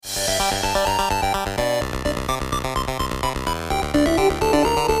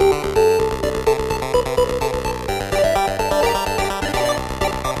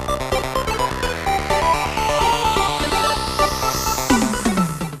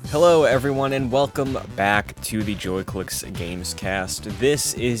Hello, everyone, and welcome back to the Joyclicks Gamescast.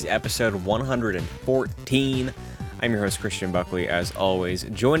 This is episode 114. I'm your host, Christian Buckley, as always.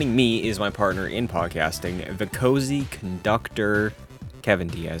 Joining me is my partner in podcasting, the cozy conductor, Kevin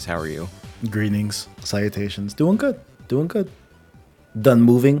Diaz. How are you? Greetings, salutations. Doing good. Done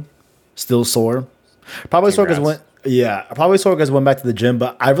moving. Still sore. Probably sore because went back to the gym,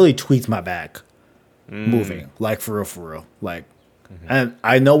 but I really tweaked my back moving. Like for real. And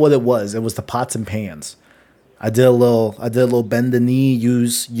I know what it was. It was the pots and pans. I did a little bend the knee,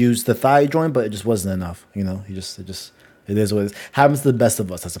 use the thigh joint, but it just wasn't enough. You know, it is what it is. Happens to the best of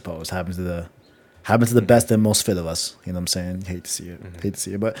us, I suppose. Happens to the best and most fit of us. You know what I'm saying? Hate to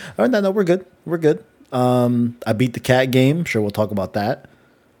see it. But other than that, no, we're good. I beat the cat game. Sure, we'll talk about that.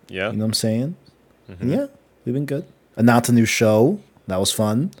 Yeah. You know what I'm saying? Yeah, we've been good. Announced a new show. That was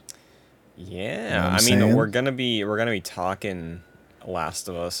fun. Yeah. You know what I'm I mean, saying? we're gonna be talking Last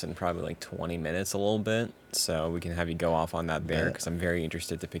of Us in probably like 20 minutes a little bit, so we can have you go off on that there because I'm very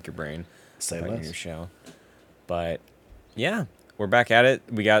interested to pick your brain Say about your less. new show. But yeah, we're back at it.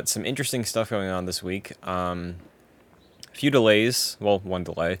 We got some interesting stuff going on this week. A few delays. Well, one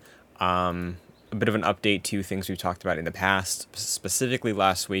delay. A bit of an update to things we've talked about in the past, specifically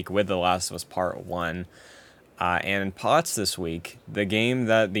last week with The Last of Us Part 1. And in pots this week, the game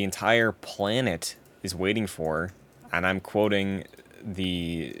that the entire planet is waiting for, and I'm quoting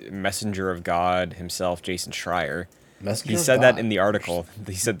the messenger of God himself, Jason Schreier. He said that in the article.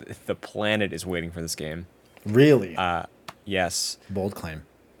 He said the planet is waiting for this game. Really? Yes. Bold claim.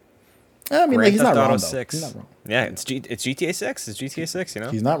 I mean, Grand he's Theft not Auto wrong, though. 6. He's not wrong. Yeah, it's GTA 6. It's GTA 6, you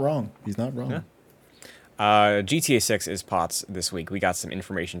know? He's not wrong. Yeah. GTA 6 is pots this week. We got some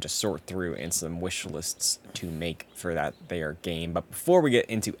information to sort through and some wish lists to make for that there game. But before we get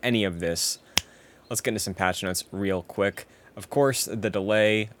into any of this, let's get into some patch notes real quick. Of course, the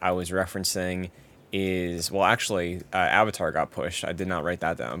delay I was referencing is, well, actually, Avatar got pushed. I did not write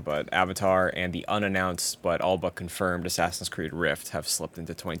that down, but Avatar and the unannounced but all but confirmed Assassin's Creed Rift have slipped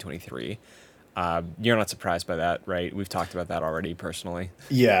into 2023. You're not surprised by that, right? We've talked about that already personally.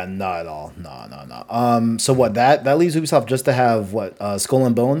 Yeah, not at all. No. So what? That leaves Ubisoft just to have what? Skull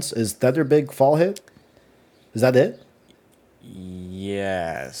and Bones. Is that their big fall hit? Is that it?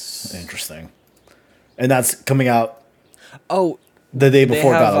 Yes. Interesting. And that's coming out Oh, the day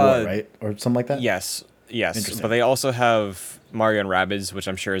before have, God of War, right? Or something like that? yes. Interesting. But they also have Mario and Rabbids, which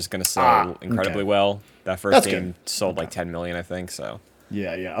I'm sure is going to sell incredibly okay. well. That first That's game good. sold like 10 million, I think. So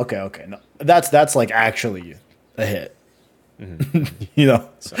Yeah. Okay. No, that's like actually a hit. You know,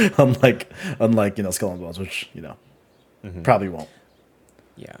 unlike Skull and Bones, which probably won't.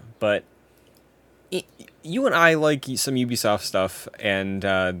 yeah, but you and I like some Ubisoft stuff, and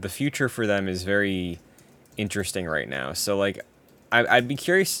the future for them is very interesting right now. So like, I'd be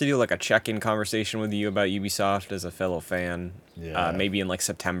curious to do like a check-in conversation with you about Ubisoft as a fellow fan. Yeah. Maybe in like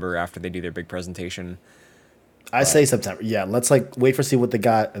September after they do their big presentation. I say September. Yeah, let's like wait for see what they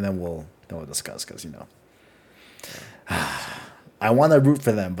got, and then we'll discuss because I want to root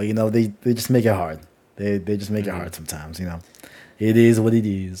for them, but they just make it hard. They just make it hard sometimes. It is what it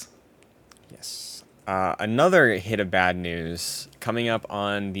is. Yes. Another hit of bad news coming up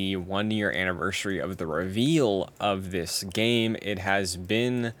on the 1-year anniversary of the reveal of this game. It has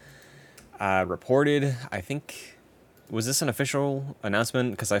been reported, I think, was this an official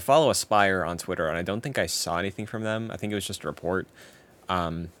announcement? Because I follow Aspire on Twitter, and I don't think I saw anything from them. I think it was just a report.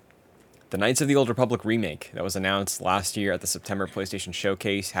 The Knights of the Old Republic remake that was announced last year at the September PlayStation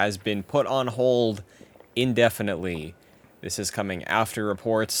Showcase has been put on hold indefinitely. This is coming after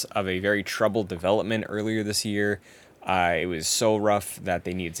reports of a very troubled development earlier this year. It was so rough that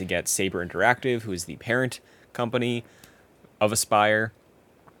they needed to get Saber Interactive, who is the parent company of Aspire,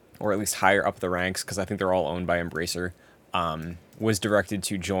 or at least higher up the ranks, because I think they're all owned by Embracer, was directed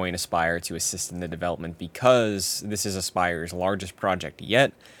to join Aspire to assist in the development because this is Aspire's largest project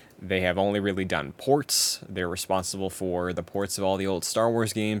yet. They have only really done ports. They're responsible for the ports of all the old Star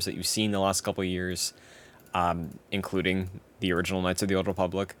Wars games that you've seen the last couple of years, including the original Knights of the Old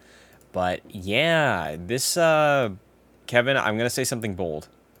Republic. But yeah, this, Kevin, I'm going to say something bold.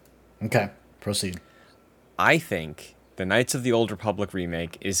 Okay, proceed. I think the Knights of the Old Republic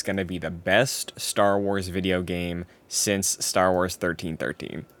remake is going to be the best Star Wars video game since Star Wars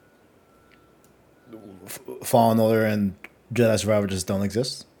 1313. Fallen Order and Jedi Survivor just don't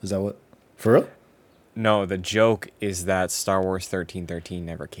exist? Is that what? For real? No, the joke is that Star Wars 1313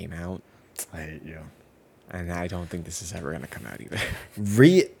 never came out. I hate you. And I don't think this is ever going to come out either.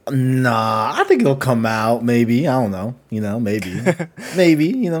 Nah, I think it'll come out. Maybe, I don't know. Maybe, maybe.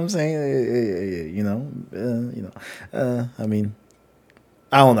 You know what I'm saying? I mean,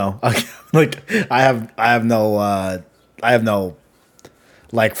 I don't know. Like I have no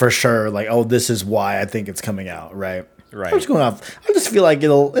like for sure like, oh, this is why I think it's coming out, right? Right. I'm just going off. I just feel like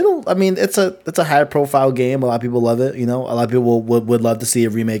it'll. I mean, it's a high profile game. A lot of people love it. You know, a lot of people would love to see a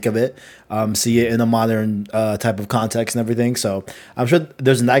remake of it, see it in a modern type of context and everything. So I'm sure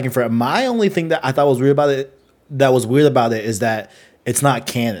there's an argument for it. My only thing that I thought was weird about it is that it's not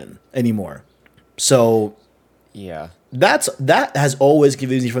canon anymore. So Yeah. that has always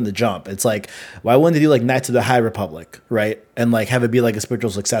confused me from the jump. It's like, why wouldn't they do like Knights of the High Republic, right? And like have it be like a spiritual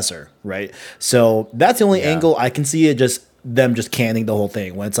successor, right? So that's the only angle I can see it just them just canning the whole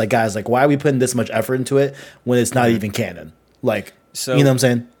thing. When it's like, guys, like why are we putting this much effort into it when it's not even canon? Like, So, you know what I'm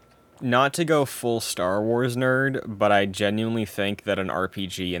saying? not to go full Star Wars nerd, but I genuinely think that an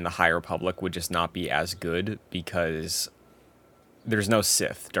RPG in the High Republic would just not be as good because there's no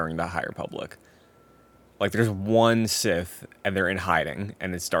Sith during the High Republic. Like, there's one Sith, and they're in hiding,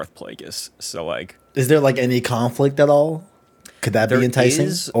 and it's Darth Plagueis. So, like... Is there like any conflict at all? Could that be enticing?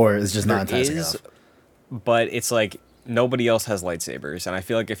 Or is it just not there enticing is, enough? But it's like, nobody else has lightsabers, and I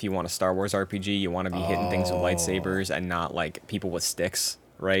feel like if you want a Star Wars RPG, you want to be hitting things with lightsabers and not, like, people with sticks,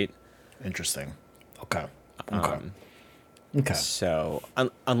 right? Interesting. Okay. Okay. So,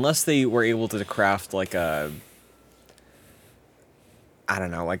 unless they were able to craft, like, I don't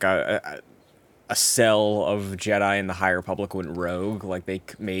know, like a cell of Jedi in the High Republic went rogue.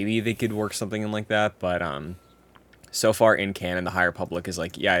 Like maybe they could work something in like that, but so far in canon, the High Republic is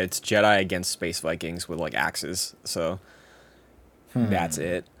like, yeah, it's Jedi against space Vikings with like axes. So that's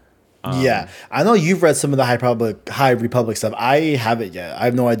it. Yeah, I know you've read some of the High Republic stuff. I haven't yet. I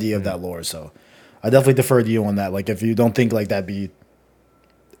have no idea of that lore, so I definitely defer to you on that. Like, if you don't think like that'd be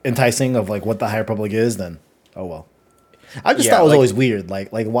enticing of like what the High Republic is, then oh well. I just thought it was always weird. Like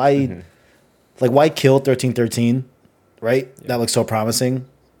why. Like, why kill 1313, right? Yeah. That looks so promising.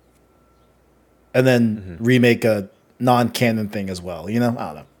 And then remake a non-canon thing as well, you know? I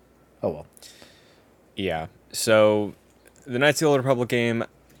don't know. Oh, well. Yeah. So, the Knights of the Old Republic game,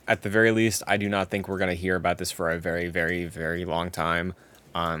 at the very least, I do not think we're going to hear about this for a very, very, very long time.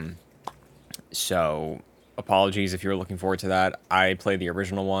 So, apologies if you're looking forward to that. I played the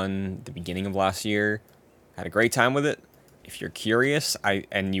original one at the beginning of last year. Had a great time with it. If you're curious,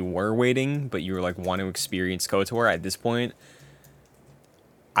 and you were waiting, but you were like want to experience KOTOR at this point,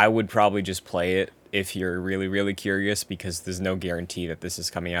 I would probably just play it if you're really, really curious, because there's no guarantee that this is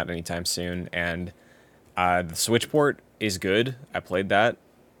coming out anytime soon. And the Switch port is good. I played that.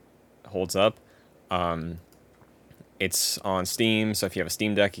 Holds up. It's on Steam, so if you have a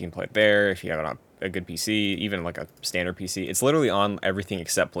Steam Deck, you can play it there. If you have a good PC, even like a standard PC, it's literally on everything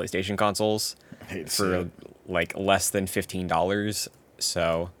except PlayStation consoles for like less than $15.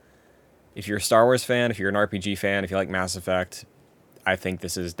 So if you're a Star Wars fan, if you're an RPG fan, if you like Mass Effect, I think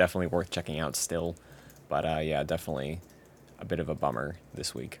this is definitely worth checking out still. But yeah, definitely a bit of a bummer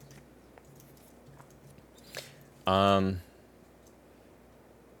this week. The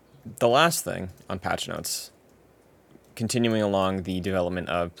last thing on patch notes, continuing along the development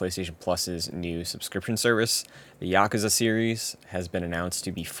of PlayStation Plus's new subscription service, the Yakuza series has been announced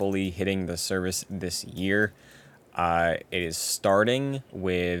to be fully hitting the service this year. It is starting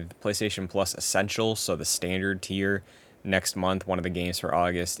with PlayStation Plus Essential, so the standard tier. Next month, one of the games for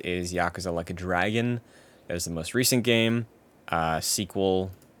August is Yakuza Like a Dragon. That is the most recent game.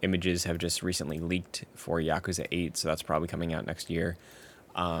 Sequel images have just recently leaked for Yakuza 8, so that's probably coming out next year.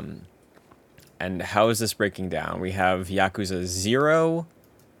 And how is this breaking down? We have Yakuza 0,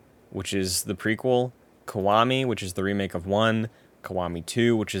 which is the prequel, Kiwami, which is the remake of 1, Kiwami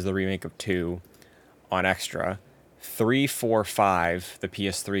 2, which is the remake of 2, on Extra. 3, 4, 5, the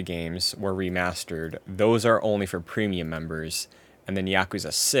PS3 games, were remastered. Those are only for premium members. And then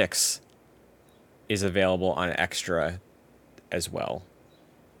Yakuza 6 is available on Extra as well.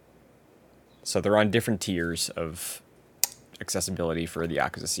 So they're on different tiers of accessibility for the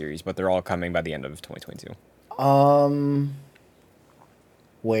Yakuza series, but they're all coming by the end of 2022.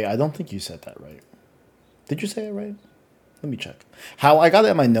 Wait, I don't think you said that right. Did you say it right? Let me check. How I got it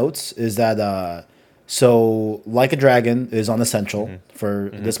in my notes is that so Like a Dragon is on Essential for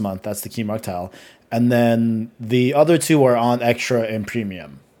this month. That's the Key Mark tile. And then the other two are on Extra and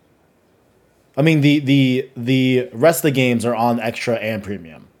Premium. I mean, the rest of the games are on Extra and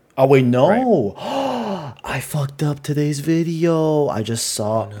Premium. Oh, wait, no. Right. I fucked up today's video. I just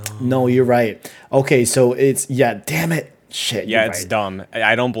saw. No, you're right. Okay, so it's, damn it. Shit. Yeah, it's right. Dumb.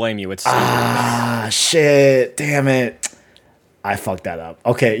 I don't blame you. It's shit. Damn it. I fucked that up.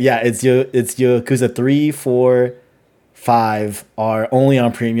 Okay, yeah, it's Yakuza 3, 4, 5 are only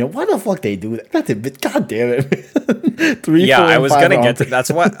on premium. Why the fuck they do that? God damn it. 3, Yeah, 4, I and was 5 gonna are get to. That's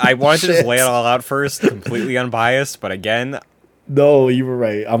what I wanted to just lay it Shit. all out first, completely unbiased. But again, No, you were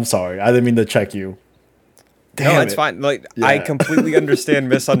right. I'm sorry. I didn't mean to check you. no, Damn it's it. fine. Like I Yeah. completely understand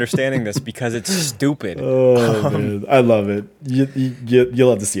misunderstanding this because it's stupid. Oh man, I love it. You'll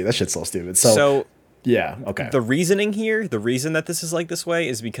love to see it. That shit's so stupid. So So yeah, okay. the reasoning here, the reason that this is like this way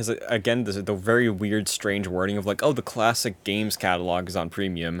is because again, the very weird, strange wording of like, oh, the classic games catalog is on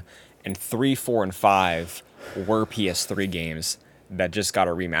premium, and 3, 4, and 5 were PS3 games that just got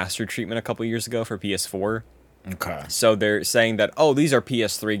a remastered treatment a couple years ago for PS4. Okay. So they're saying that, oh, these are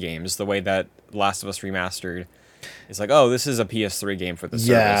PS3 games, the way that Last of Us Remastered is like, oh, this is a PS3 game for the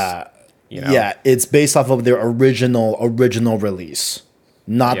Yeah. service. You know? Yeah, it's based off of their original release,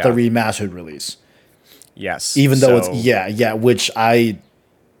 not the Yeah. remastered release. Yes. Even though it's So-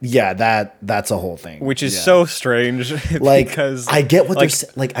 that's a whole thing. which is Yeah. so strange like because I get what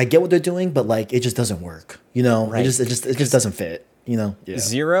like, I get what they're doing, but like it just doesn't work. You know, Right. it just doesn't fit. You know, yeah.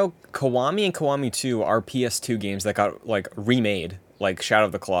 Zero, Kiwami and Kiwami 2 are PS2 games that got like remade, like Shadow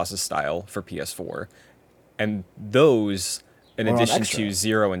of the Colossus style for PS4. And those, in Were on addition Extra. to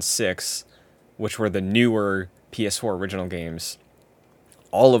 0 and 6, which were the newer PS4 original games,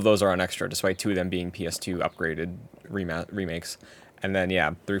 all of those are on Extra, despite 2 of them being PS2 upgraded remakes. And then,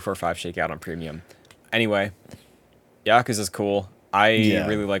 yeah, 3, 4, 5 shake out on Premium. Anyway, Yakuza's cool. I Yeah.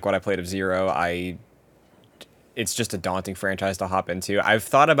 really like what I played of 0. It's just a daunting franchise to hop into. I've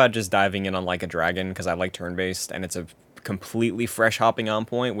thought about just diving in on Like a Dragon because I like turn-based, and it's a completely fresh hopping on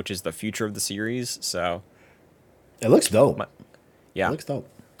point, which is the future of the series. So, It looks dope. yeah. It looks dope.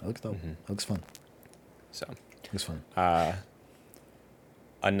 It looks dope. It looks fun. So, It looks fun.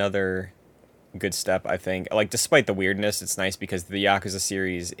 another good step, I think. Like, despite the weirdness, it's nice because the Yakuza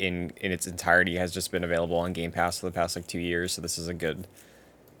series in its entirety has just been available on Game Pass for the past, like, 2 years. So this is a good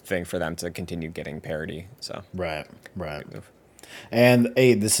thing for them to continue getting parity. So, Right. good move. And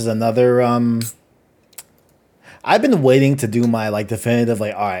hey, this is another I've been waiting to do my like definitive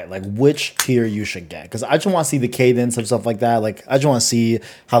like all right, like which tier you should get because I just want to see the cadence of stuff like that. Like I just want to see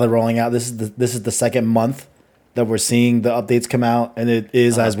how they're rolling out. This is the second month that we're seeing the updates come out, and it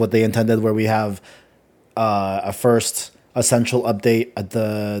is as what they intended, where we have a first essential update at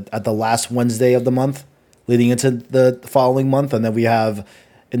the last Wednesday of the month, leading into the following month, and then we have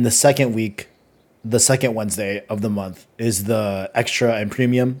in the second week, the second Wednesday of the month is the extra and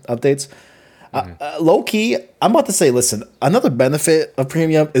premium updates. Low key, I'm about to say, listen, another benefit of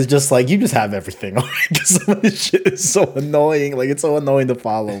premium is just like you just have everything. Because some of this shit is so annoying. Like it's so annoying to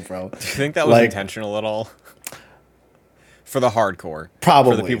follow, bro. Do you think that was Like- intentional at all? For the hardcore. For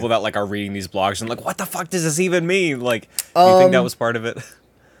Probably. the people that like are reading these blogs and like, what the fuck does this even mean? Like, do you think that was part of it?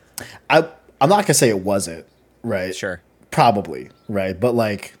 I'm not gonna say it wasn't, right? Sure. Probably, right? But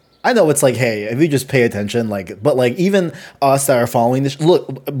like I know it's like, hey, if you just pay attention, like, but like even us that are following this,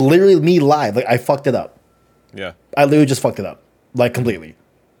 look, literally me live, like I fucked it up. Yeah. I literally just fucked it up, like completely.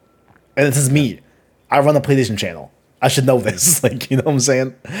 And this is me. I run a PlayStation channel. I should know this. Like, you know what I'm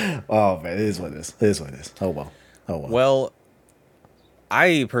saying? Oh man, it is what it is. It is what it is. Oh well. Oh well. Well,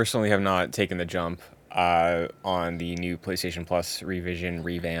 I personally have not taken the jump on the new PlayStation Plus revision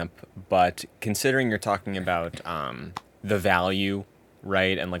revamp, but considering you're talking about the value,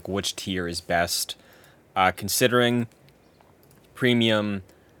 right, and like which tier is best, considering premium,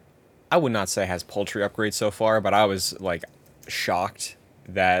 I would not say has paltry upgrades so far, but I was like shocked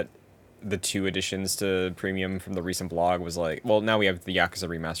that the 2 additions to premium from the recent blog was like, well, now we have the Yakuza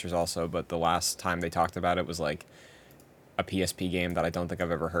remasters also, but the last time they talked about it was like a PSP game that I don't think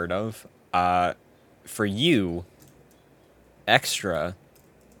I've ever heard of. For you, Extra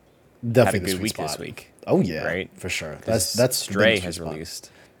Definitely had a the good sweet week spot. this week. Oh yeah, Right? for sure. 'Cause That's Stray been the has sweet spot.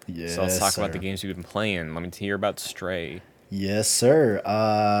 released. Yes, So let's talk about the sir. games we've been playing. Let me hear about Stray. Yes, sir.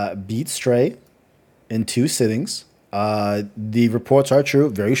 Beat Stray in 2 sittings. The reports are true.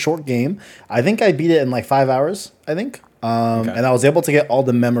 Very short game. I think I beat it in like 5 hours. I think, Okay. and I was able to get all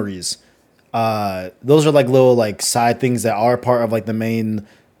the memories. Those are like little like side things that are part of like the main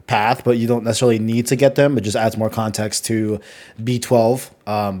path, but you don't necessarily need to get them. It just adds more context to B12.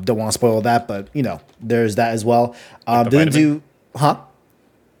 Don't want to spoil that, but you know, there's that as well. the Didn't vitamin? do, huh?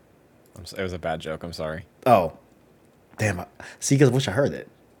 It was a bad joke. I'm sorry. Oh, damn. See, because I wish I heard it.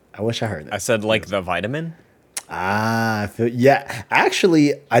 I wish I heard it. I said like the vitamin. I feel, yeah.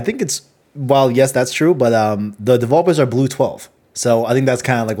 Actually, I think it's, well, yes, that's true, but the developers are Blue 12. So I think that's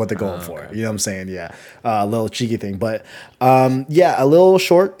kind of like what they're going for. You know what I'm saying? Yeah. A little cheeky thing. But yeah, a little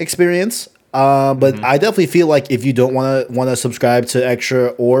short experience. But I definitely feel like if you don't want to subscribe to extra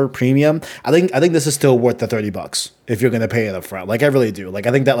or premium, I think this is still worth the $30 if you're gonna pay it up front. Like I really do. Like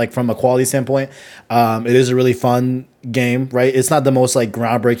I think that like from a quality standpoint, it is a really fun game, right? It's not the most like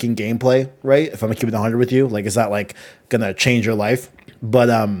groundbreaking gameplay, right? If I'm keeping it 100 with you, like it's not like gonna change your life, but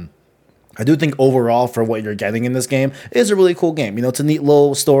I do think overall for what you're getting in this game it is a really cool game. You know, it's a neat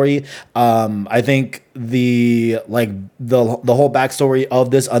little story. I think the whole backstory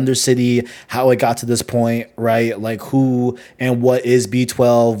of this Undercity, how it got to this point, right? Like who and what is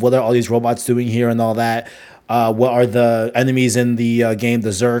B12? What are all these robots doing here and all that? What are the enemies in the game, the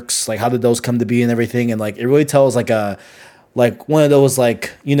Zerks? Like how did those come to be and everything? And like it really tells like one of those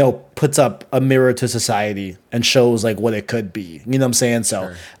like, you know, puts up a mirror to society and shows like what it could be. You know what I'm saying?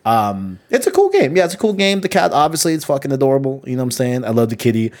 So it's a cool game. Yeah, it's a cool game. The cat obviously is fucking adorable. You know what I'm saying? I love the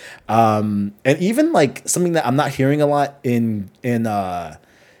kitty. And even like something that I'm not hearing a lot in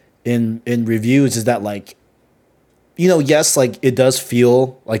reviews is that like, you know, yes, like it does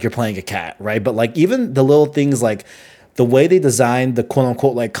feel like you're playing a cat, right? But like even the little things like the way they designed the quote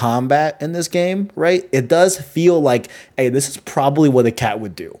unquote like combat in this game, right? It does feel like, hey, this is probably what a cat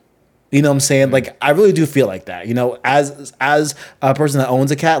would do. You know what I'm saying? Mm-hmm. Like I really do feel like that. You know, as a person that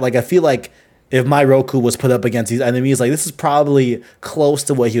owns a cat, like I feel like if my Roku was put up against these enemies, like this is probably close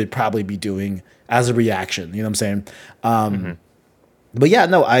to what he would probably be doing as a reaction. You know what I'm saying? But yeah,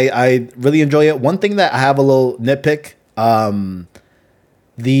 no, I really enjoy it. One thing that I have a little nitpick,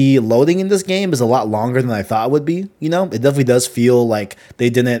 the loading in this game is a lot longer than I thought it would be. You know, it definitely does feel like they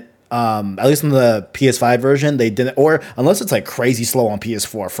didn't, at least in the PS5 version, they didn't, or unless it's like crazy slow on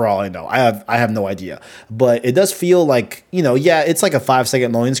PS4, for all I know. I have no idea. But it does feel like, you know, yeah, it's like a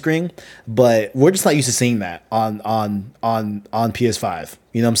 5-second loading screen, but we're just not used to seeing that on PS5.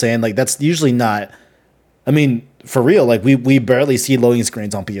 You know what I'm saying? Like that's usually not, I mean, for real, like we barely see loading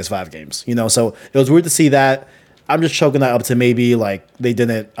screens on PS5 games, you know, so it was weird to see that. I'm just choking that up to maybe like they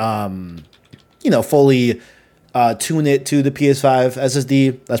didn't, you know, fully tune it to the PS5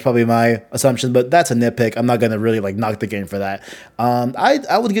 SSD. That's probably my assumption, but that's a nitpick. I'm not gonna really like knock the game for that.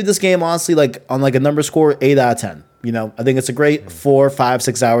 I would give this game honestly like on like a number score 8 out of 10. You know, I think it's a great 4, 5,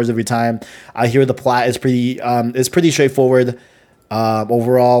 6 hours every time. I hear the plot is pretty straightforward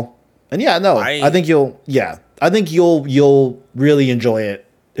overall, and yeah, no, I think you'll really enjoy it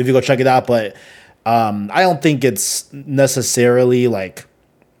if you go check it out, but. I don't think it's necessarily like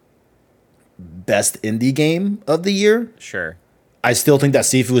best indie game of the year. Sure. I still think that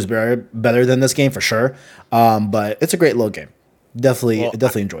Sifu is better than this game for sure. But it's a great little game. Definitely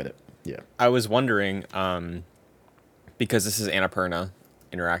enjoyed it. Yeah. I was wondering, because this is Annapurna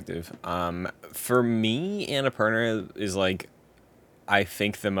Interactive. For me, Annapurna is like, I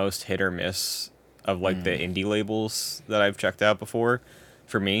think the most hit or miss of like the indie labels that I've checked out before.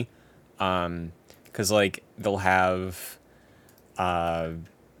 For me. Because, like, they'll have, what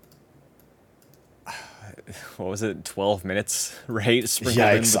was it, 12 minutes, right?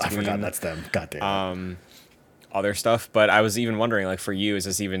 Yikes, I forgot that's them. Goddamn. Other stuff. But I was even wondering, like, for you, is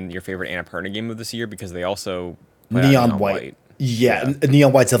this even your favorite Annapurna game of this year? Because they also put Neon White. Yeah,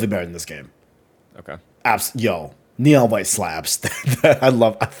 Neon White's definitely better than this game. Okay. Neon White slaps.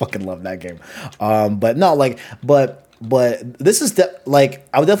 I fucking love that game. But no, like, but this is like,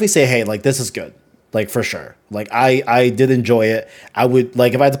 I would definitely say, hey, like, this is good. Like, for sure. Like, I did enjoy it. I would,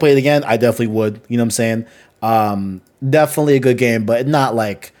 like, if I had to play it again, I definitely would. You know what I'm saying? Definitely a good game, but not,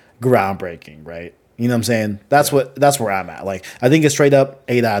 like, groundbreaking, right? You know what I'm saying? That's where I'm at. Like, I think it's straight up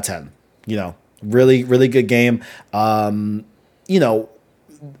 8 out of 10. You know, really, really good game. You know,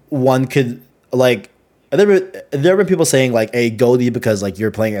 one could, like, there have been people saying, like, hey, Goldie, because, like,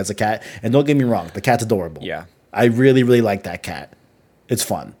 you're playing as a cat. And don't get me wrong, the cat's adorable. Yeah. I really, really like that cat. It's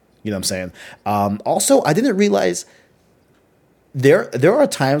fun. You know what I'm saying? Also, I didn't realize there are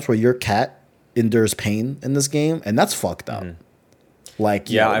times where your cat endures pain in this game, and that's fucked up.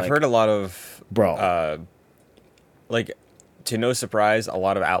 Like, yeah, I've heard a lot of like, to no surprise, a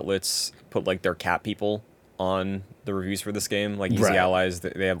lot of outlets put like their cat people on the reviews for this game. Like Easy Allies,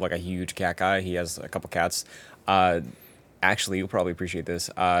 they have like a huge cat guy. He has a couple cats. Actually, you'll probably appreciate this.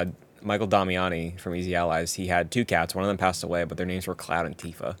 Michael Damiani from Easy Allies, he had 2 cats. One of them passed away, but their names were Cloud and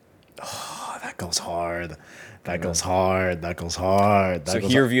Tifa. Oh, that goes hard. That goes hard. So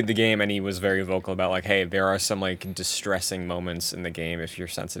he reviewed the game, and he was very vocal about, like, hey, there are some, like, distressing moments in the game if you're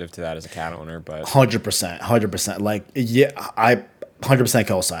sensitive to that as a cat owner, but... 100%. Like, yeah, I 100%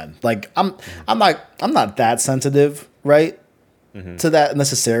 co-sign. Like, I'm not that sensitive, right, to that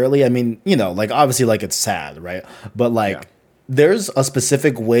necessarily. I mean, you know, like, obviously, like, it's sad, right? But, like, there's a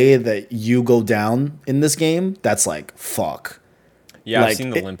specific way that you go down in this game that's, like, fuck. Yeah, I've seen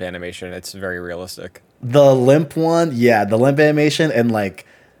the limp animation. It's very realistic. The limp one, yeah, the limp animation, and like,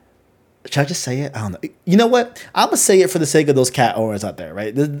 should I just say it? I don't know. You know what? I'm gonna say it for the sake of those cat owners out there,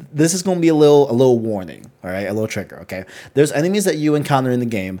 right? This is gonna be a little warning, all right, a little trigger. Okay, there's enemies that you encounter in the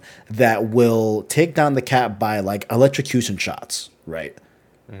game that will take down the cat by like electrocution shots, right?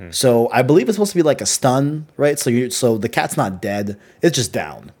 So I believe it's supposed to be like a stun, right? So the cat's not dead; it's just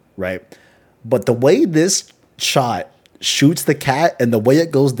down, right? But the way this shot shoots the cat and the way it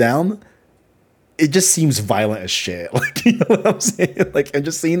goes down, it just seems violent as shit. Like, you know what I'm saying? Like, and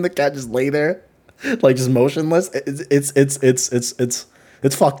just seeing the cat just lay there, like just motionless. It's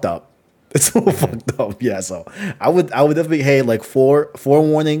fucked up. It's a little fucked up. Yeah. So I would definitely, hey, like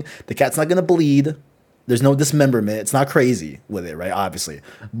forewarning, the cat's not gonna bleed. There's no dismemberment. It's not crazy with it, right? Obviously,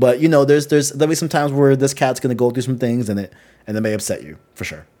 but you know, there'll be some times where this cat's gonna go through some things, and it may upset you for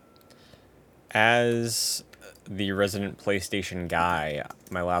sure. As the resident PlayStation guy,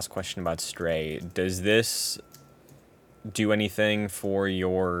 my last question about Stray, does this do anything for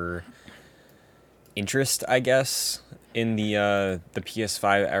your interest, I guess, in the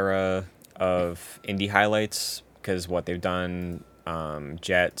PS5 era of indie highlights? Because what they've done,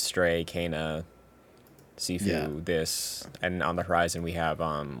 Jet, Stray, Kena, Sifu, this, and on the horizon we have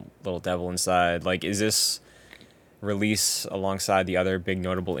Little Devil Inside. Like, is this release alongside the other big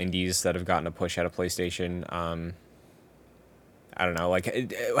notable indies that have gotten a push out of PlayStation? I don't know.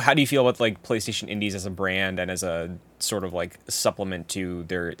 Like, how do you feel about like PlayStation indies as a brand and as a sort of like supplement to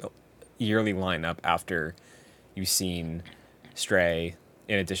their yearly lineup after you've seen Stray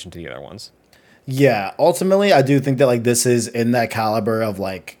in addition to the other ones? Yeah, ultimately, I do think that like this is in that caliber of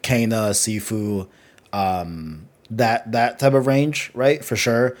like Kena, Sifu, that type of range, right? For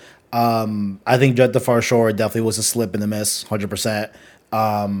sure. I think Jet the Far Shore definitely was a slip in the miss, 100%.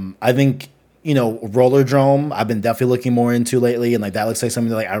 I think, you know, Roller Drome, I've been definitely looking more into lately, and like that looks like something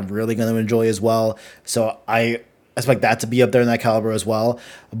that like I'm really going to enjoy as well. So I expect that to be up there in that caliber as well.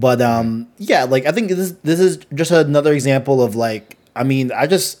 But yeah, like I think this is just another example of like, I mean, I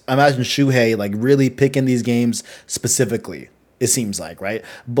just imagine Shuhei like really picking these games specifically. It seems like, right?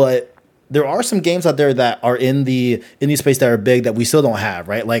 But there are some games out there that are in the indie space that are big that we still don't have,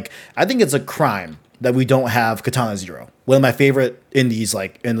 right? Like, I think it's a crime that we don't have Katana Zero, one of my favorite indies,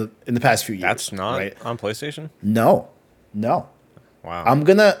 like in the past few years. That's not right? on PlayStation? No. Wow. I'm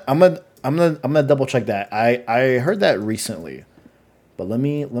gonna double check that. I heard that recently, but let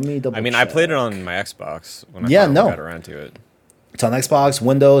me double. I mean, check. I played it on my Xbox when I finally got around to it. It's on Xbox,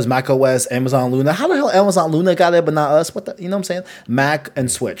 Windows, Mac OS, Amazon Luna. How the hell Amazon Luna got it, but not us? What the, you know what I'm saying? Mac and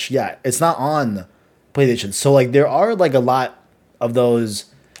Switch. Yeah, it's not on PlayStation. So like there are like a lot of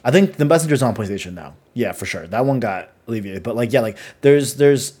those. I think The Messenger's on PlayStation now. Yeah, for sure. That one got alleviated. But like yeah, like there's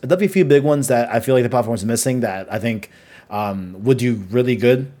definitely a few big ones that I feel like the platform's missing that I think would do really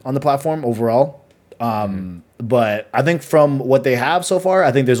good on the platform overall. But I think from what they have so far,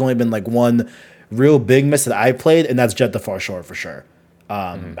 I think there's only been like one real big miss that I played, and that's Jet the Far Shore for sure.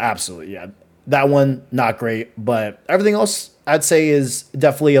 Absolutely, yeah. That one not great, but everything else I'd say is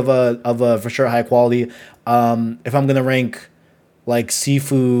definitely of a for sure high quality. If I'm gonna rank like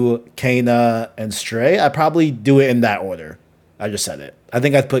Sifu, Kena, and Stray, I'd probably do it in that order. I just said it. I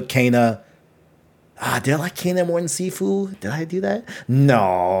think I'd put Kena. Did I like Kena more than Sifu? Did I do that?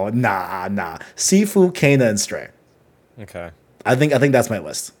 No, nah. Sifu, Kena, and Stray. Okay. I think that's my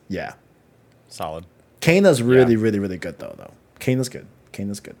list. Yeah. Solid. Kana's really good though. Kana's good.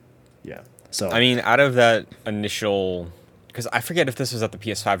 Yeah. So I mean, out of that initial, because I forget if this was at the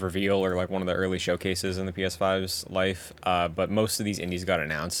PS5 reveal or like one of the early showcases in the PS5's life, but most of these indies got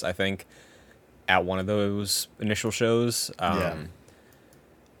announced, I think, at one of those initial shows.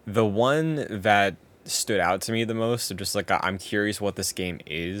 The one that stood out to me the most, of just like I'm curious what this game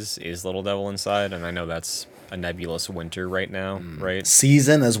is Little Devil Inside, and I know that's a nebulous winter right now, right?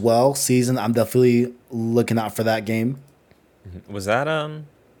 Season as well. Season, I'm definitely looking out for that game. Was that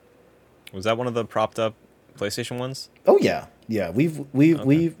one of the propped up PlayStation ones? Oh yeah. We've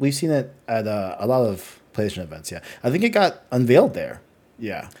seen it at a lot of PlayStation events. Yeah, I think it got unveiled there.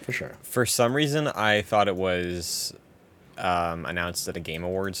 Yeah, for sure. For some reason, I thought it was announced at a Game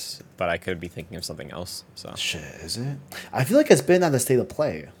Awards, but I could be thinking of something else. So shit, is it? I feel like it's been at the State of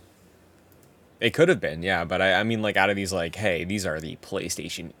Play. It could have been, yeah, but I mean, like, out of these, like, hey, these are the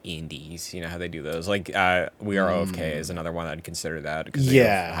PlayStation indies, you know how they do those. Like, We Are OFK is another one I'd consider that, because they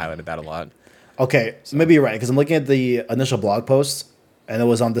highlighted that a lot. Okay, so maybe you're right, because I'm looking at the initial blog post, and it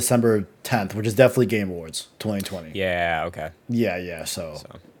was on December 10th, which is definitely Game Awards 2020. Yeah, okay. Yeah, so.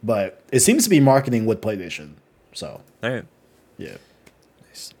 But it seems to be marketing with PlayStation, so. All right. Yeah.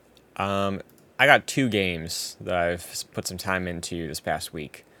 Nice. I got 2 games that I've put some time into this past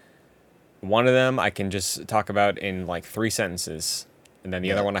week. One of them I can just talk about in like 3 sentences, and then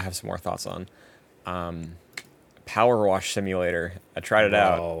the other one I have some more thoughts on. Power Wash Simulator. I tried it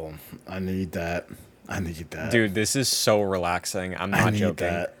out. Oh, I need that. I need that. Dude, this is so relaxing. I'm not joking.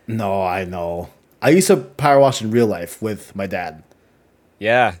 That. No, I know. I used to power wash in real life with my dad.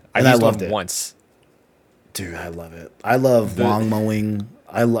 Yeah, I loved it once. Dude, I love it. I love lawn mowing.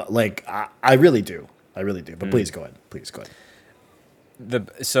 I really do. I really do. But please go ahead. Please go ahead.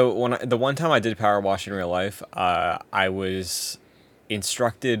 The one time I did power wash in real life, I was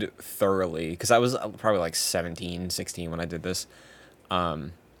instructed thoroughly because I was probably like 17, 16 when I did this,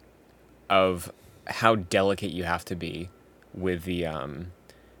 of how delicate you have to be with the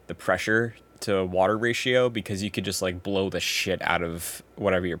pressure to water ratio, because you could just like blow the shit out of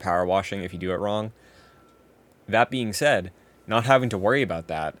whatever you're power washing if you do it wrong. That being said, not having to worry about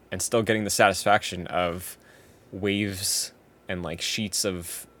that and still getting the satisfaction of waves and like sheets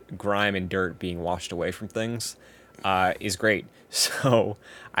of grime and dirt being washed away from things is great. So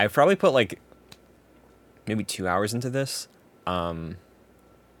I probably put like maybe 2 hours into this, and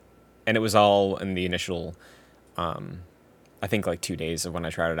it was all in the initial I think like 2 days of when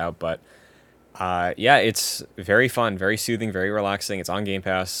I tried it out. But yeah, it's very fun, very soothing, very relaxing. It's on Game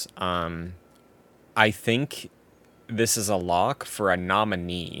Pass. I think this is a lock for a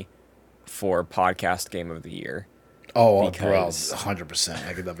nominee for Podcast Game of the Year. Oh, bro, 100%.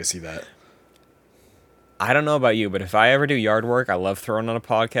 I could definitely see that. I don't know about you, but if I ever do yard work, I love throwing on a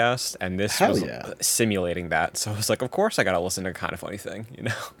podcast, and this was simulating that. So I was like, of course I got to listen to a Kind of Funny Thing, you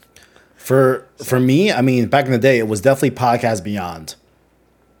know? For me, I mean, back in the day, it was definitely Podcast Beyond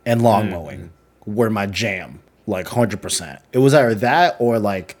and lawn mowing were my jam, like 100%. It was either that or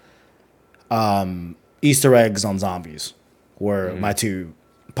like Easter eggs on zombies were my 2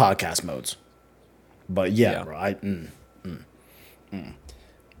 podcast modes. But yeah, bro,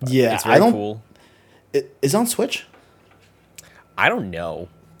 yeah, it's very cool. Is it on Switch? I don't know.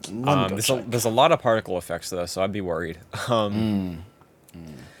 There's a lot of particle effects though, so I'd be worried.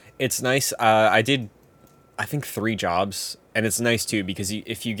 It's nice. I did, I think 3 jobs, and it's nice too because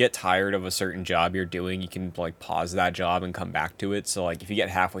if you get tired of a certain job you're doing, you can like pause that job and come back to it. So like if you get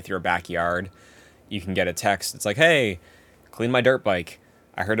halfway through a backyard, you can get a text. It's like, hey, clean my dirt bike.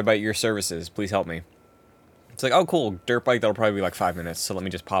 I heard about your services. Please help me. It's like, oh, cool, dirt bike. That'll probably be like 5 minutes. So let me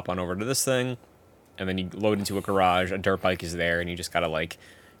just pop on over to this thing. And then you load into a garage. A dirt bike is there. And you just got to like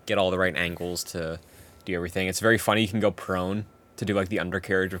get all the right angles to do everything. It's very funny. You can go prone to do like the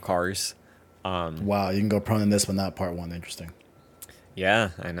undercarriage of cars. Wow, you can go prone in this one, not part 1. Interesting. Yeah,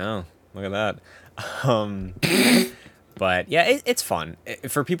 I know. Look at that. But yeah, it's fun.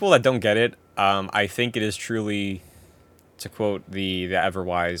 For people that don't get it, I think it is truly, to quote the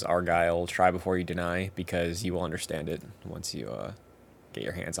ever-wise Argyle, try before you deny, because you will understand it once you get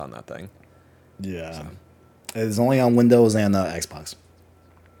your hands on that thing. Yeah. So. It's only on Windows and Xbox.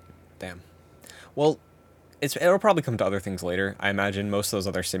 Damn. Well, it'll probably come to other things later. I imagine most of those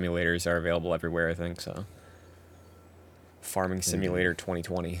other simulators are available everywhere, I think, so. Farming Simulator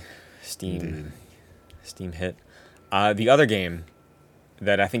 2020. Steam hit. The other game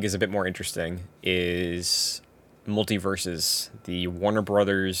that I think is a bit more interesting is Multiverses, the Warner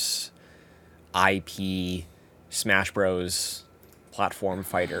Brothers IP Smash Bros. Platform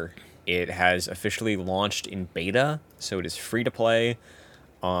fighter. It has officially launched in beta, so it is free to play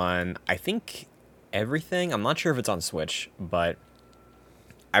on, I think, everything. I'm not sure if it's on Switch, but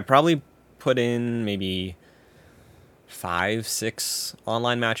I probably put in maybe 5, 6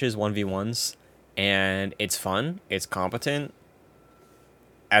 online matches, 1v1s, and it's fun. It's competent.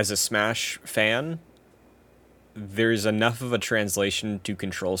 As a Smash fan, there's enough of a translation to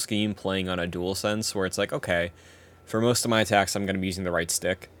control scheme playing on a DualSense where it's like, okay, for most of my attacks, I'm going to be using the right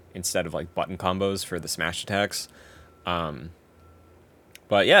stick instead of like button combos for the smash attacks. But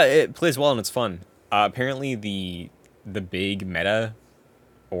yeah, it plays well and it's fun. Apparently the big meta,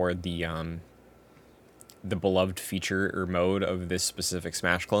 or the beloved feature or mode of this specific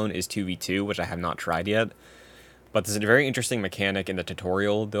Smash clone is 2v2, which I have not tried yet. But there's a very interesting mechanic in the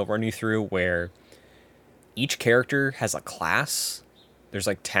tutorial they'll run you through where each character has a class. There's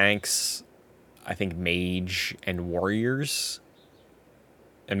like tanks, I think mage and warriors,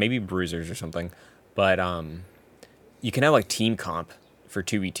 and maybe bruisers or something. But you can have like team comp for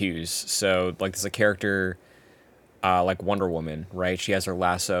 2v2s. So like there's a character like Wonder Woman, right? She has her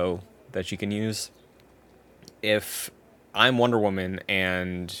lasso that she can use. If I'm Wonder Woman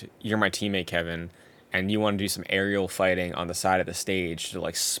and you're my teammate Kevin, and you want to do some aerial fighting on the side of the stage to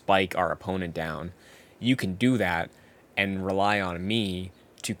like spike our opponent down, you can do that and rely on me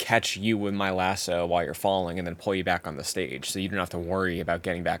to catch you with my lasso while you're falling and then pull you back on the stage, so you don't have to worry about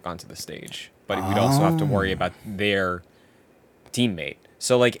getting back onto the stage. But we'd also have to worry about their teammate.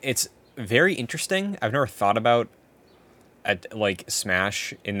 So like it's very interesting. I've never thought about like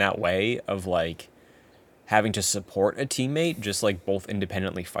Smash in that way of like having to support a teammate, just like both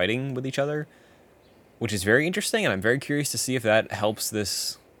independently fighting with each other, which is very interesting, and I'm very curious to see if that helps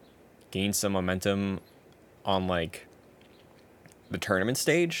this gain some momentum on like the tournament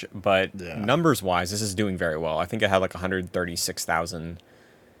stage. But numbers wise, this is doing very well. I think it had like 136,000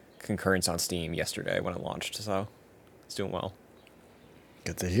 concurrents on Steam yesterday when it launched, so it's doing well.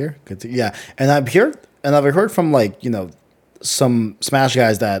 Good to hear. Yeah, and I've heard from like, you know, some Smash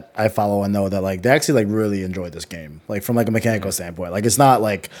guys that I follow and know that like they actually like really enjoyed this game, like from like a mechanical standpoint. Like it's not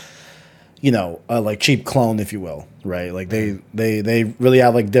like, you know, a like cheap clone, if you will, right? Like they really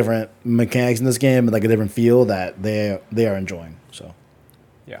have like different mechanics in this game and like a different feel that they are enjoying. So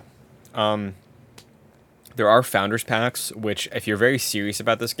yeah. There are founders packs, which if you're very serious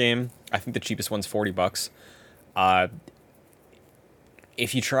about this game, I think the cheapest one's $40.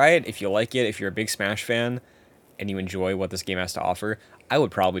 If you try it, if you like it, if you're a big Smash fan and you enjoy what this game has to offer, I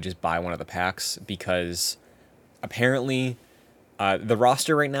would probably just buy one of the packs, because apparently the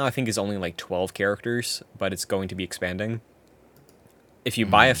roster right now I think is only like 12 characters, but it's going to be expanding. If you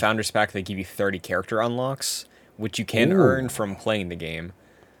buy a founders pack, they give you 30 character unlocks, which you can earn from playing the game,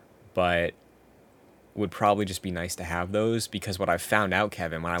 but would probably just be nice to have those, because what I found out,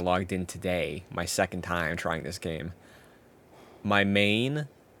 Kevin, when I logged in today, my second time trying this game, my main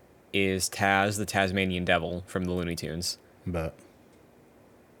is Taz, the Tasmanian Devil from the Looney Tunes. But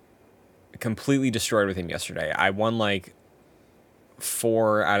completely destroyed with him yesterday. I won like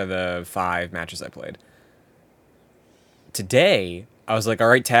 4 out of the 5 matches I played. Today, I was like, all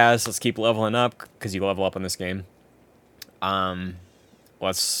right, Taz, let's keep leveling up, because you level up in this game.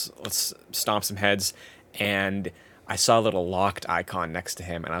 Let's stomp some heads. And I saw a little locked icon next to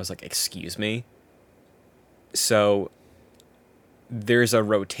him, and I was like, excuse me? So there's a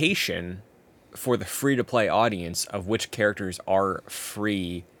rotation for the free-to-play audience of which characters are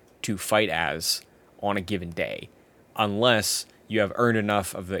free to fight as on a given day, unless you have earned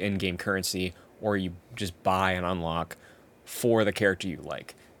enough of the in-game currency or you just buy and unlock for the character you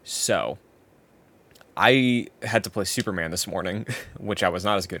like. So I had to play Superman this morning, which I was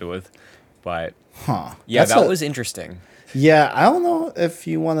not as good with, but yeah, that was interesting. Yeah, I don't know if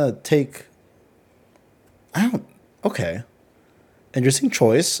you want to take... Okay. Interesting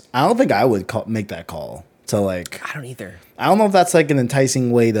choice. I don't think I would make that call to like... I don't either. I don't know if that's like an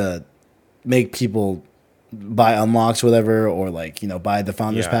enticing way to make people buy unlocks or whatever, or like, you know, buy the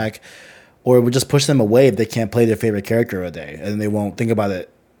Founders Pack, or it would just push them away if they can't play their favorite character a day and they won't think about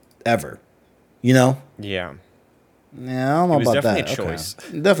it ever. You know? Yeah. Yeah, I don't know about that. Definitely a choice.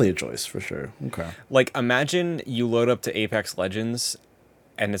 Definitely a choice for sure. Okay. Like, imagine you load up to Apex Legends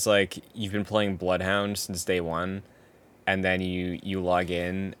and it's like you've been playing Bloodhound since day one, and then you log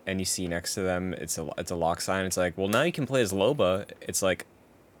in and you see next to them it's a lock sign. It's like, well, now you can play as Loba. It's like,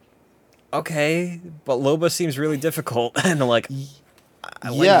 okay, but Loba seems really difficult, and like, I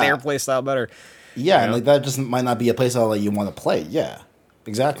like their play style better. Yeah, and like that just might not be a play style that you want to play. Yeah,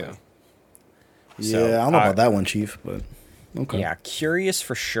 exactly. So, I don't know about that one, Chief, but okay. Yeah, curious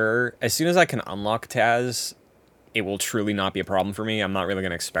for sure. As soon as I can unlock Taz, it will truly not be a problem for me. I'm not really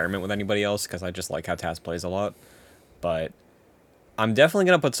going to experiment with anybody else because I just like how Taz plays a lot. But I'm definitely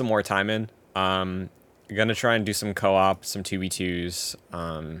going to put some more time in. I'm going to try and do some co-op, some 2v2s,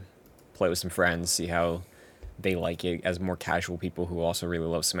 play with some friends, see how they like it as more casual people who also really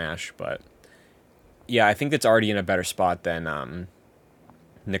love Smash. But yeah, I think it's already in a better spot than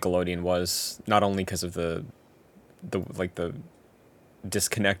Nickelodeon was, not only because of the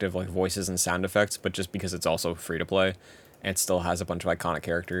disconnect of like voices and sound effects, but just because it's also free to play and still has a bunch of iconic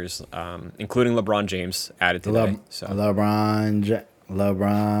characters, including LeBron James added today. LeBron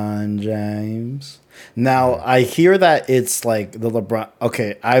James. Now I hear that it's like the LeBron.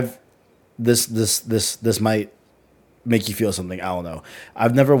 Okay, this might make you feel something. I don't know.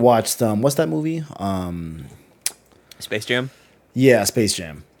 I've never watched what's that movie? Space Jam. Yeah, Space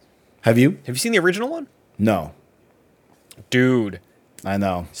Jam. Have you seen the original one? No. Dude, I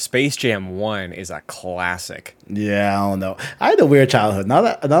know. Space Jam 1 is a classic. Yeah, I don't know. I had a weird childhood. Now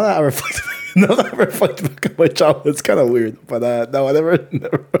that I reflect back on my childhood, it's kind of weird. But no, I never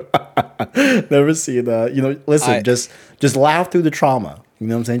seen that. You know, listen, just laugh through the trauma. You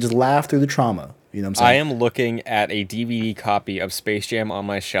know what I'm saying? Just laugh through the trauma. You know what I'm saying? I am looking at a DVD copy of Space Jam on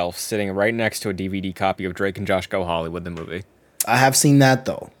my shelf, sitting right next to a DVD copy of Drake and Josh Go Hollywood, the movie. I have seen that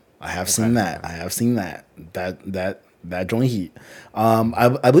though. I have seen that. That That joint heat. I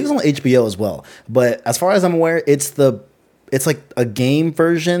believe it's on HBO as well. But as far as I'm aware, it's like a game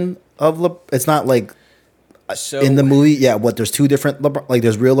version of it's not like So in the movie. Yeah, what there's two different LeBron, like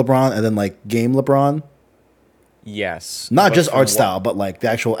there's real LeBron and then like game LeBron. yes, Not but just from art what- style, but like the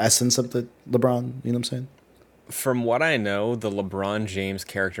actual essence of the LeBron. You know what I'm saying? From what I know, the LeBron James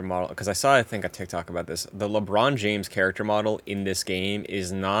character model, because I saw, I think, a TikTok about this. The LeBron James character model in this game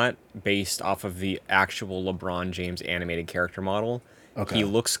is not based off of the actual LeBron James animated character model. Okay. He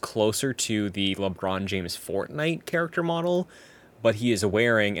looks closer to the LeBron James Fortnite character model, but he is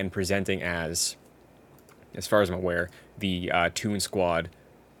wearing and presenting as far as I'm aware, the Toon Squad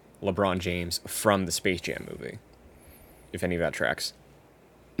LeBron James from the Space Jam movie. If any of that tracks.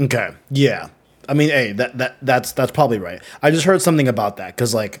 Okay. Yeah. I mean, hey, that's probably right. I just heard something about that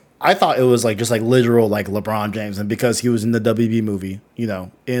because like I thought it was like just like literal like LeBron James, and because he was in the WB movie, you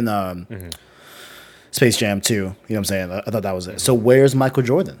know, in Space Jam 2, you know what I'm saying? I thought that was it. So where's Michael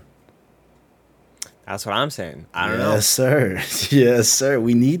Jordan? That's what I'm saying. I don't know. Yes, sir. Yes, sir.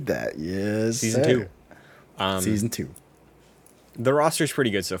 We need that. Yes, Season sir. 2. Season 2. The roster's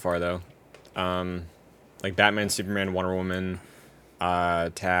pretty good so far, though. Like Batman, Superman, Wonder Woman,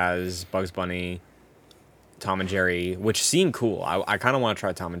 Taz, Bugs Bunny, Tom and Jerry, which seemed cool. I kind of want to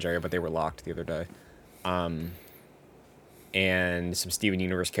try Tom and Jerry, but they were locked the other day. And some Steven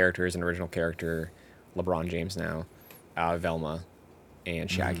Universe characters, an original character, LeBron James now, Velma, and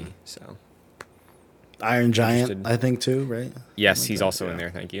Shaggy. So Iron Giant, Interested. I think too, right? yes, Something he's like also that, in yeah.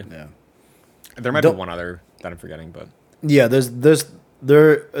 there. Thank you. Yeah. There might be one other that I'm forgetting, but Yeah, there's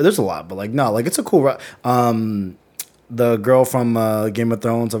a lot, but like no, like it's a cool. The girl from Game of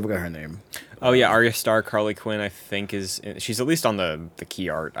Thrones, I forgot her name. oh yeah, Arya Stark, Harley Quinn, I think she's at least on the key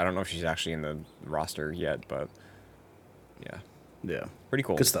art. I don't know if she's actually in the roster yet, but yeah, Yeah, pretty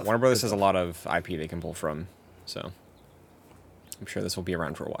cool. Good stuff. Warner Brothers Good has a stuff. lot of IP they can pull from, so I'm sure this will be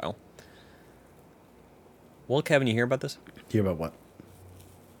around for a while. Well, Kevin, you hear about this? Hear about what?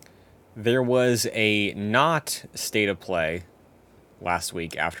 There was a not state of play last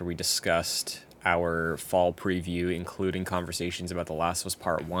week after we discussed our fall preview, including conversations about The Last of Us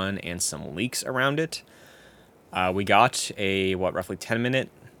Part 1 and some leaks around it. We got a, roughly 10-minute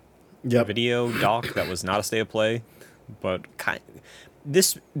Yep. video doc that was not a state of play, but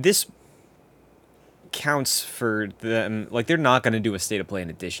this counts for them. Like, they're not going to do a state of play in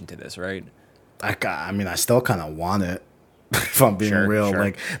addition to this, right? I mean, I still kind of want it. If I'm being Sure, real, sure.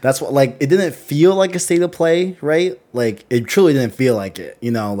 like that's what, like it didn't feel like a state of play, right? Like it truly didn't feel like it.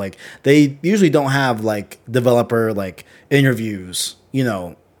 You know, like they usually don't have like developer like interviews, you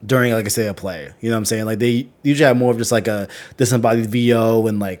know, during like a state of play. You know what I'm saying? Like they usually have more of just like a disembodied VO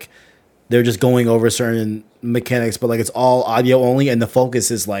and like they're just going over certain mechanics, but like it's all audio only and the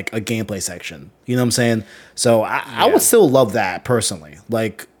focus is like a gameplay section. You know what I'm saying? So I Yeah. would still love that personally.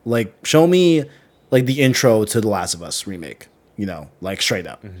 Like show me like the intro to The Last of Us remake, you know, like straight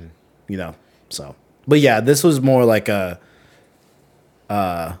up, you know. So, but yeah, this was more like a,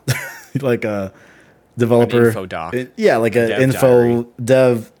 like a developer info doc. Yeah, like a Dev info diary.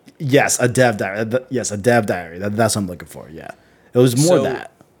 dev. Yes, a dev diary. Yes, a dev diary. That's what I'm looking for. Yeah, it was more So,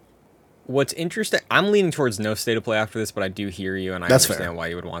 that. What's interesting, I'm leaning towards no state of play after this, but I do hear you, and I That's understand fair. why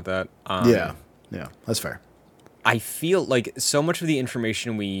you would want that. Yeah, that's fair. I feel like so much of the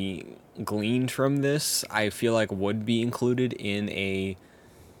information we gleaned from this, I feel like would be included in a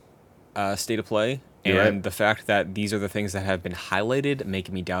state of play. You're And right. the fact that these are the things that have been highlighted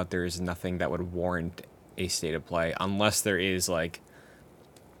make me doubt there is nothing that would warrant a state of play, unless there is like,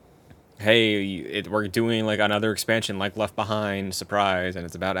 hey, we're doing like another expansion like Left Behind, surprise, and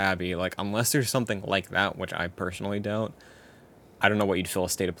it's about Abby. Like, unless there's something like that, which I personally doubt, I don't know what you'd fill a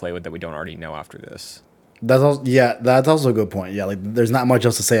state of play with that we don't already know after this. That's also, yeah, that's also a good point. Yeah, like there's not much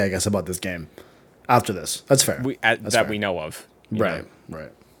else to say, I guess, about this game after this. That's fair. That's That fair. we know of. you Right, know?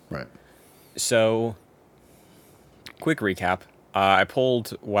 right. So, quick recap. I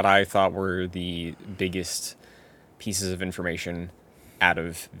pulled what I thought were the biggest pieces of information out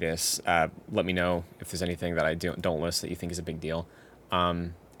of this. Let me know if there's anything that I don't list that you think is a big deal.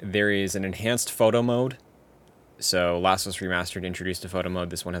 There is an enhanced photo mode. So Last of Us Remastered introduced a photo mode.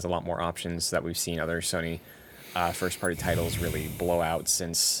 This one has a lot more options that we've seen other Sony first-party titles really blow out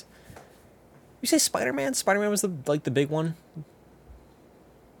since. You say Spider-Man? Spider-Man was the big one.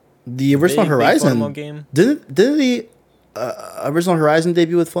 The original Big photo Horizon mode game. didn't the original Horizon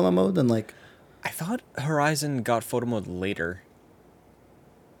debut with photo mode and like I thought Horizon got photo mode later.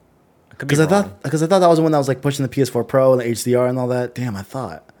 I could be because I wrong. thought that was the one that was like pushing the PS4 Pro and the HDR and all that. Damn, I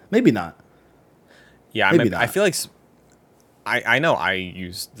thought maybe not. Yeah, maybe I not. feel like I know I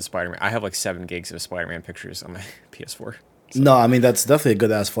use the Spider-Man. I have like 7 gigs of Spider-Man pictures on my PS4. So. No, I mean that's definitely a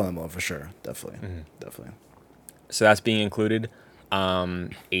good ass fun mode for sure. Definitely, definitely. So that's being included.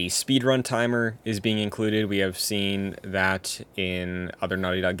 A speedrun timer is being included. We have seen that in other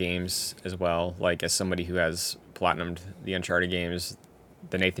Naughty Dog games as well. Like, as somebody who has platinumed the Uncharted games,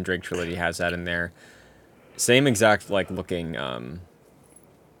 the Nathan Drake trilogy has that in there. Same exact like looking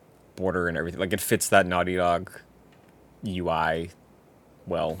border and everything. Like, it fits that Naughty Dog UI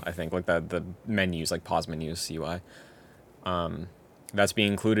well, I think. Like the menus, like pause menus UI. That's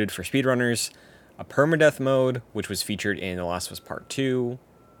being included for speedrunners. A permadeath mode, which was featured in The Last of Us Part 2.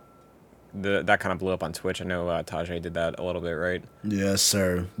 That kind of blew up on Twitch. I know Tajay did that a little bit, right? Yes,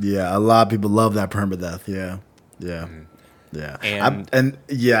 sir. Yeah, a lot of people love that permadeath. Yeah, yeah, yeah. And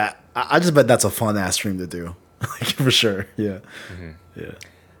yeah, I just bet that's a fun ass stream to do, for sure. Yeah,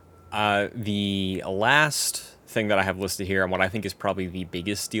 yeah. The last thing that I have listed here, and what I think is probably the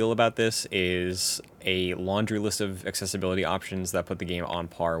biggest deal about this, is a laundry list of accessibility options that put the game on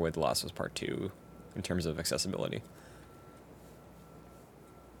par with The Last of Us Part 2 in terms of accessibility.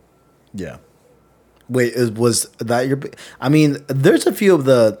 Yeah. Wait, was that your? I mean, there's a few of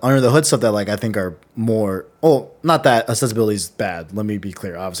the under the hood stuff that like I think are more. Oh, not that accessibility is bad. Let me be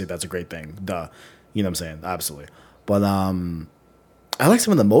clear. Obviously, that's a great thing. Duh. You know what I'm saying? Absolutely. But I like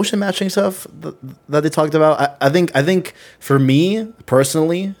some of the motion matching stuff that they talked about. I think for me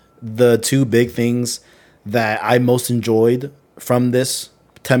personally, the two big things that I most enjoyed from this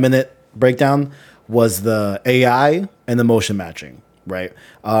 10-minute breakdown was the AI and the motion matching. Right.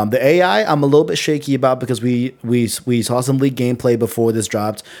 The AI I'm a little bit shaky about because we saw some leak gameplay before this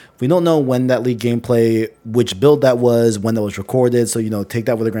dropped. We don't know when that leak gameplay, which build that was, when that was recorded. So, take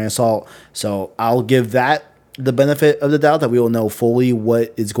that with a grain of salt. So I'll give that the benefit of the doubt that we will know fully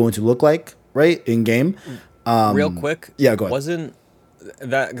what it's going to look like, right, in game. Real quick. Yeah, go ahead. Wasn't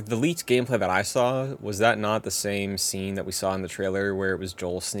that the leaked gameplay that I saw, was that not the same scene that we saw in the trailer where it was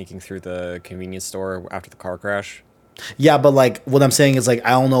Joel sneaking through the convenience store after the car crash? Yeah, but like what I'm saying is like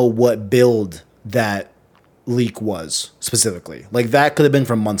I don't know what build that leak was specifically. Like that could have been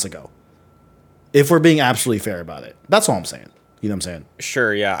from months ago. If we're being absolutely fair about it. That's all I'm saying. You know what I'm saying?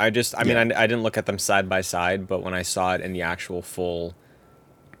 Sure, yeah. I mean, I didn't look at them side by side, but when I saw it in the actual full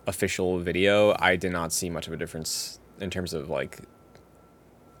official video, I did not see much of a difference in terms of like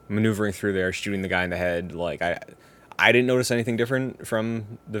maneuvering through there, shooting the guy in the head. Like I didn't notice anything different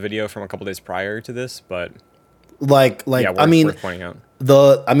from the video from a couple days prior to this, but like yeah, worth pointing out.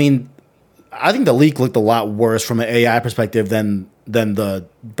 I think the leak looked a lot worse from an AI perspective than the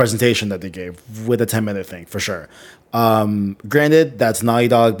presentation that they gave with a 10-minute thing for sure. Granted, that's Naughty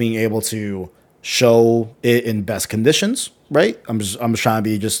Dog being able to show it in best conditions, right? I'm just trying to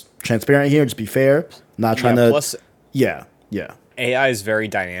be just transparent here, just be fair, not trying to. Plus, yeah. AI is very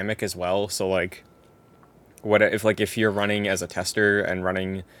dynamic as well. So like, what if you're running as a tester and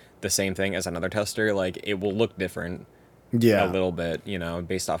running the same thing as another tester, like it will look different. Yeah, a little bit,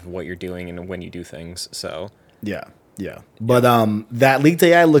 based off of what you're doing and when you do things. So yeah. But that leaked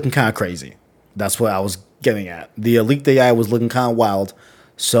AI looking kind of crazy. That's what I was getting at. The leaked AI was looking kind of wild.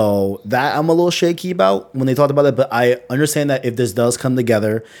 So that I'm a little shaky about when they talked about it. But I understand that if this does come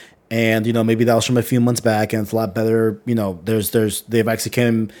together, and maybe that was from a few months back, and it's a lot better. They've actually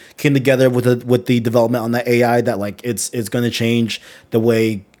came together with the development on that AI that like it's going to change the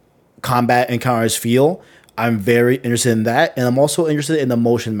way combat encounters feel. I'm very interested in that, and I'm also interested in the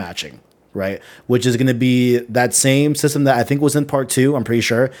motion matching, right? Which is going to be that same system that I think was in part 2. I'm pretty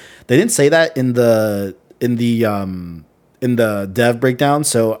sure they didn't say that in the dev breakdown,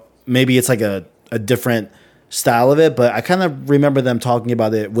 so maybe it's like a different style of it. But I kind of remember them talking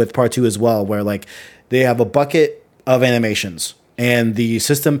about it with part 2 as well, where like they have a bucket of animations, and the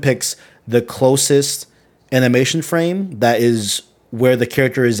system picks the closest animation frame that is where the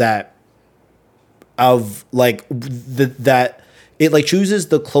character is at. Of like that it like chooses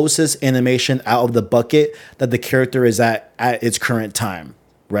the closest animation out of the bucket that the character is at its current time,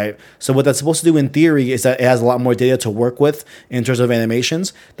 right? So what that's supposed to do in theory is that it has a lot more data to work with in terms of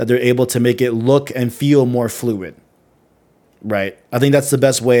animations, that they're able to make it look and feel more fluid, right? I think that's the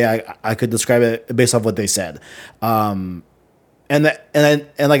best way I could describe it based off what they said. And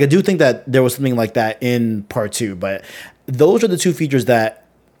I do think that there was something like that in part 2, but those are the two features that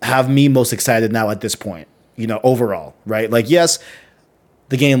have me most excited now at this point, overall, right? Like, yes,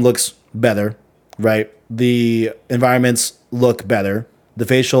 the game looks better, right? The environments look better. The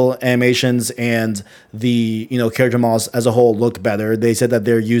facial animations and the, character models as a whole look better. They said that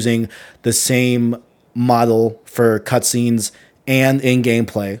they're using the same model for cutscenes and in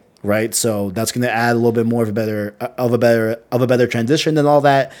gameplay, right? So that's going to add a little bit more of a better transition and all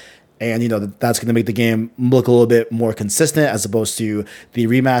that. And that's going to make the game look a little bit more consistent as opposed to the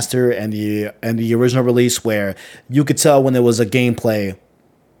remaster and the original release, where you could tell when it was a gameplay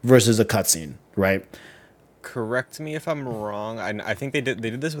versus a cutscene, right? Correct me if I'm wrong. I think they did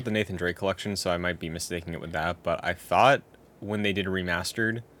this with the Nathan Drake collection, so I might be mistaking it with that. But I thought when they did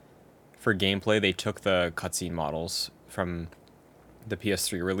remastered for gameplay, they took the cutscene models from the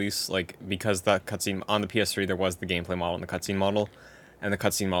PS3 release, like because the cutscene on the PS3 there was the gameplay model and the cutscene model, and the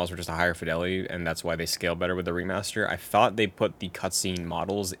cutscene models were just a higher fidelity, and that's why they scale better with the remaster. I thought they put the cutscene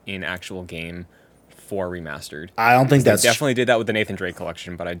models in actual game for remastered. I don't think that's they definitely did that with the Nathan Drake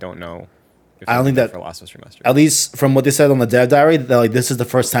collection, but I don't know if I don't think that for Last of Us Remastered. At least from what they said on the dev diary, that like this is the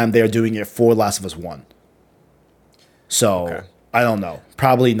first time they're doing it for Last of Us 1. So Okay. I don't know.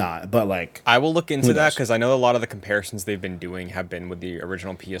 Probably not, but like I will look into who that knows? because I know a lot of the comparisons they've been doing have been with the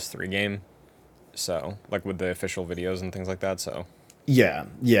original PS3 game. So, like with the official videos and things like that. So, Yeah.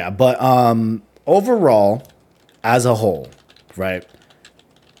 But overall, as a whole, right?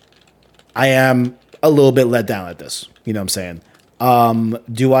 I am a little bit let down at this. You know what I'm saying?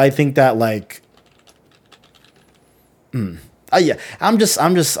 Do I think that like yeah, I'm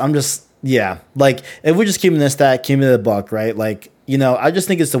just yeah. Like if we're just keeping this stat, keeping it a buck, right? Like, I just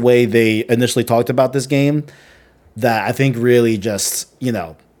think it's the way they initially talked about this game that I think really just,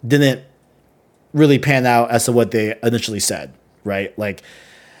 didn't really pan out as to what they initially said, right? Like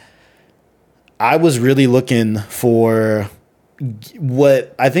I was really looking for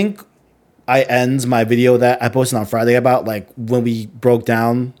what I think I ends my video that I posted on Friday about like when we broke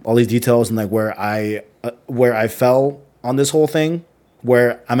down all these details and like where I fell on this whole thing,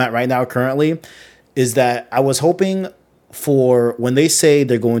 where I'm at right now currently, is that I was hoping for when they say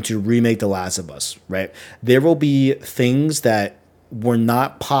they're going to remake The Last of Us, right? There will be things that were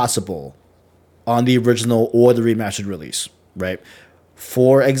not possible on the original or the remastered release, right?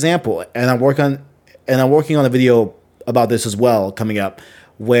 For example, and I'm working on a video about this as well coming up,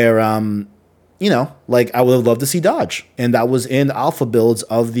 where like I would have loved to see Dodge, and that was in alpha builds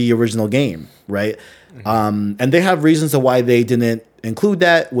of the original game, right? And they have reasons to why they didn't include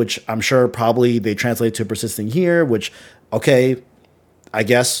that, which I'm sure probably they translate to persisting here, which okay, I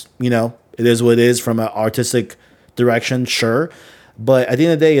guess, it is what it is from an artistic direction, sure. But at the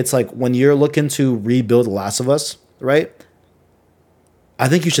end of the day, it's like when you're looking to rebuild The Last of Us, right? I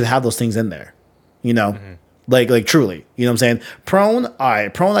think you should have those things in there, like truly, you know what I'm saying? Prone, all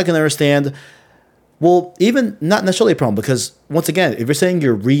right, prone I can understand. Well, even not necessarily prone, because once again, if you're saying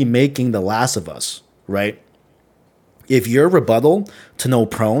you're remaking The Last of Us, right? If your rebuttal to no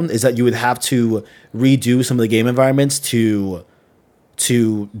prone is that you would have to redo some of the game environments to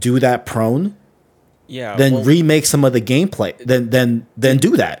do that prone, yeah. then Well, remake some of the gameplay. Then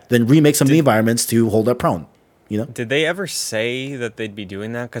do that. Then remake some of the environments to hold up prone. did they ever say that they'd be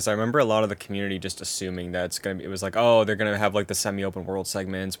doing that? Because I remember a lot of the community just assuming that it was like, oh, they're gonna have like the semi-open world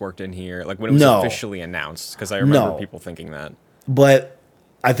segments worked in here, like when it was No. officially announced. Because I remember No. people thinking that. But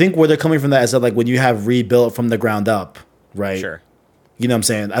I think where they're coming from that is that like when you have rebuilt from the ground up, right? Sure. You know what I'm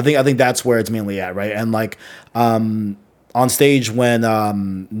saying? I think that's where it's mainly at, right? And like on stage when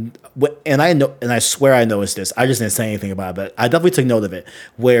and I swear I noticed this. I just didn't say anything about it, but I definitely took note of it.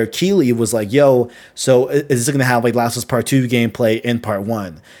 Where Keeley was like, "Yo, so is this gonna have like Last of Us Part 2 gameplay in Part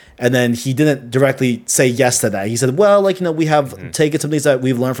 1?" And then he didn't directly say yes to that. He said, "Well, like we have taken some things that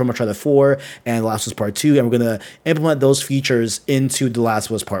we've learned from Uncharted 4 and Last of Us Part 2, and we're gonna implement those features into The Last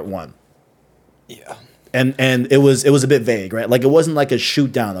of Us Part 1." Yeah. And it was a bit vague, right? Like it wasn't like a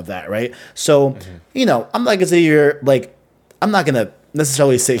shoot down of that, right? So, I'm not gonna sit here like I'm not gonna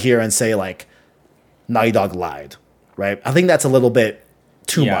necessarily sit here and say like Naughty Dog lied, right? I think that's a little bit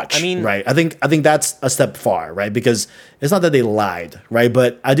too Yeah, much, I mean- right? I think that's a step far, right? Because it's not that they lied, right?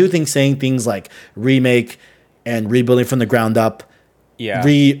 But I do think saying things like remake and rebuilding from the ground up, Yeah.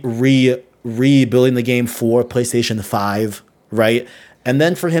 rebuilding the game for PlayStation 5, right? And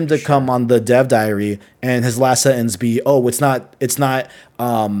then for him to come on the dev diary and his last sentence be, "Oh, it's not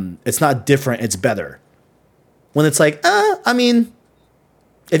different, it's better." When it's like, I mean,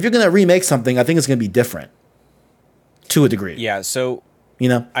 if you're gonna remake something, I think it's gonna be different to a degree. Yeah. So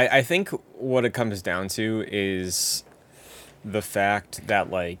I think what it comes down to is the fact that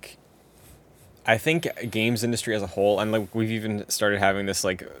like I think games industry as a whole, and like we've even started having this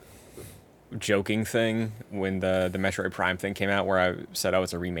like joking thing when the Metroid Prime thing came out, where I said I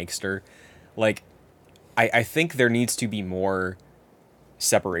was a remakester. Like I think there needs to be more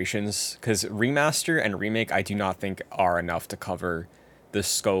separations, because remaster and remake I do not think are enough to cover the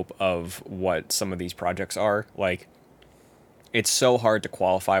scope of what some of these projects are. Like it's so hard to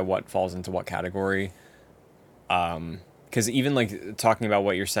qualify what falls into what category. Because even like talking about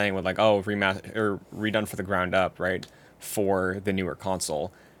what you're saying with like, oh, remaster or redone for the ground up, right, for the newer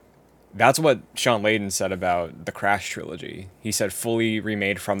console. That's what Sean Layden said about the Crash trilogy. He said fully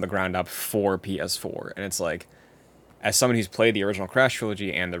remade from the ground up for PS4, and it's like, as someone who's played the original Crash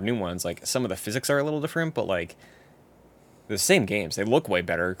trilogy and the new ones, like some of the physics are a little different, but like the same games. They look way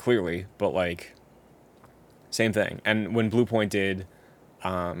better, clearly, but like same thing. And when Bluepoint did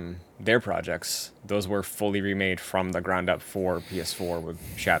their projects, those were fully remade from the ground up for PS4 with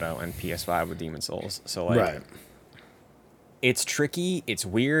Shadow and PS5 with Demon Souls. So like, Right. it's tricky. It's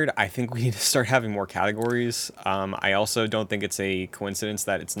weird. I think we need to start having more categories. I also don't think it's a coincidence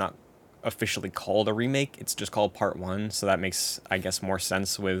that it's not officially called a remake. It's just called Part 1. So that makes, I guess, more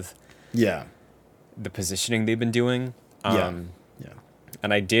sense with Yeah. the positioning they've been doing. Yeah.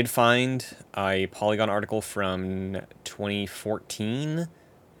 And I did find a Polygon article from 2014.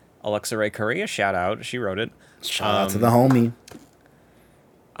 Alexa Ray Correa, shout out. She wrote it. Shout out to the homie.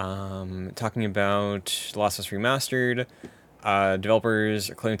 Talking about The Last of Us Remastered.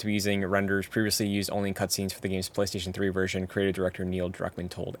 Developers claim to be using renders previously used only in cutscenes for the game's PlayStation 3 version, creative director Neil Druckmann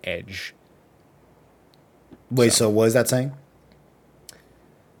told Edge. Wait, so what is that saying?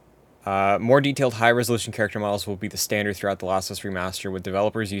 More detailed high-resolution character models will be the standard throughout The Last of Us Remastered, with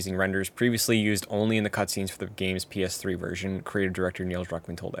developers using renders previously used only in the cutscenes for the game's PS3 version, creative director Neil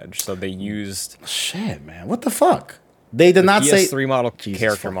Druckmann told Edge. So they used... Shit, man. What the fuck? They did not say... PS3 model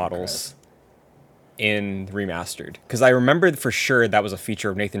character models in Remastered. Because I remembered for sure that was a feature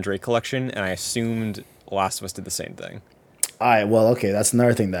of Nathan Drake Collection, and I assumed Last of Us did the same thing. All right, well, okay. That's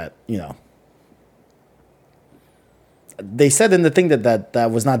another thing that, you know... They said in the thing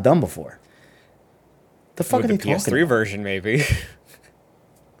that was not done before. The fuck With are the they talking PS3 about? version, maybe.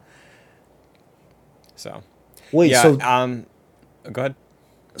 So... Wait, yeah, so go ahead.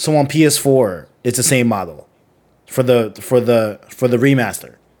 so on PS4, it's the same model for the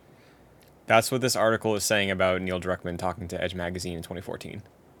remaster. That's what this article is saying about Neil Druckmann talking to Edge Magazine in 2014.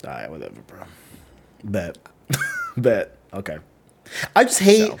 All right, whatever, bro. Bet. Bet. Okay. I just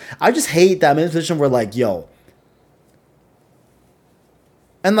hate that I'm in a position where like, yo,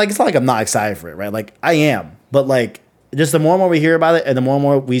 and like it's not like I'm not excited for it, right? Like I am, but like just the more and more we hear about it, and the more and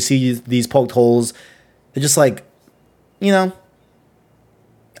more we see these poked holes, it's just like, you know,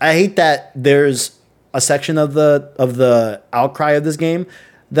 I hate that there's a section of the outcry of this game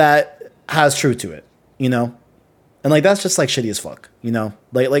that has truth to it, you know, and like that's just like shitty as fuck, you know,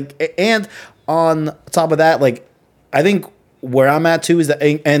 like and on top of that, like I think where I'm at too is that,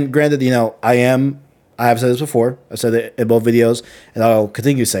 and granted, you know, I have said this before. I've said it in both videos, and I'll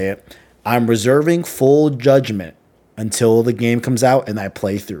continue to say it. I'm reserving full judgment until the game comes out and I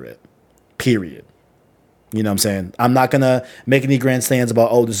play through it. Period. You know what I'm saying? I'm not going to make any grandstands about,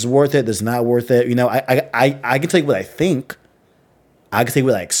 oh, this is worth it, this is not worth it. You know, I can tell you what I think. I can tell you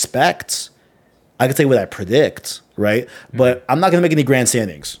what I expect. I can tell you what I predict, right? But I'm not going to make any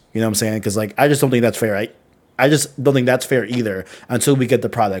grandstandings. You know what I'm saying? Because, like, I just don't think that's fair. I just don't think that's fair either until we get the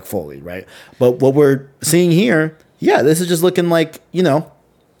product fully, right? But what we're seeing here, yeah, this is just looking like, you know,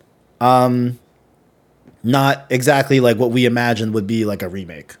 not exactly like what we imagined would be like a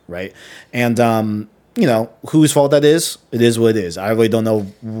remake, right? And, you know, whose fault that is, it is what it is. I really don't know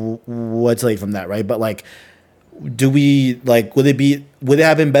what to take from that, right? But like, do we like, would it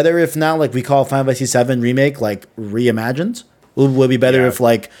have been better if now like we call Final Fantasy VII Remake like reimagined? Would it be better if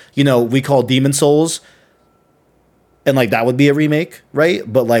like, you know, we call Demon Souls and like that would be a remake, right?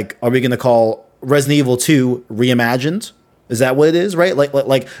 But like, are we going to call Resident Evil 2 reimagined? Is that what it is, right?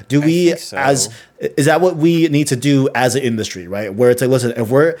 Like, do we is that what we need to do as an industry, right? Where it's like, listen, if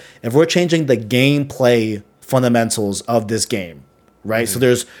we're changing the gameplay fundamentals of this game, right? So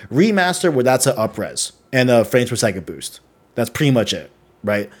there's remaster where that's an up-res and a frames per second boost. That's pretty much it,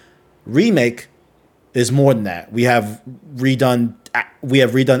 right? Remake is more than that. We have redone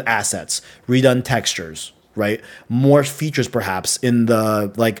assets, redone textures, right? More features perhaps in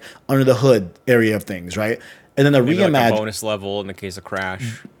the like under the hood area of things, right? And then the reimagine like a bonus level in the case of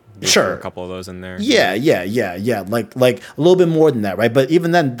Crash. Sure, a couple of those in there. Yeah. Like a little bit more than that, right? But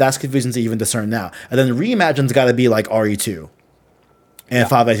even then, that's confusing to even discern now. And then reimagine's got to be like RE2 and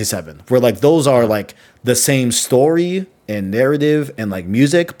Final Fantasy VII, where like those are like the same story and narrative and like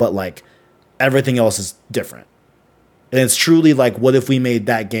music, but like everything else is different. And it's truly like, what if we made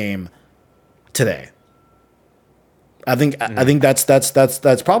that game today? I think that's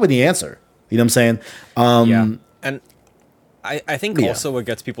probably the answer. You know what I'm saying? Yeah. And I think But yeah, also what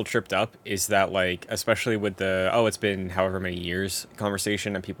gets people tripped up is that, like, especially with the, oh, it's been however many years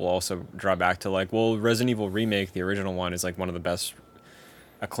conversation, and people also draw back to, like, well, Resident Evil Remake, the original one, is like one of the best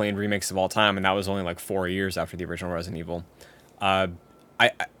acclaimed remakes of all time, and that was only like 4 years after the original Resident Evil. Uh,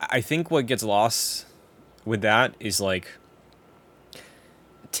 I think what gets lost with that is, like,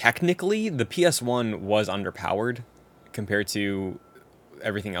 technically the PS1 was underpowered compared to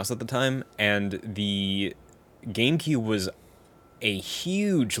everything else at the time, and the GameCube was a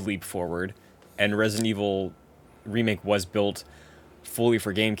huge leap forward, and Resident Evil Remake was built fully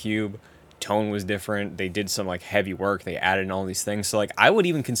for GameCube. Tone was different. They did some like heavy work. They added in all these things. So like I would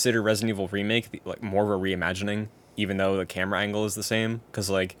even consider Resident Evil Remake like more of a reimagining, even though the camera angle is the same, because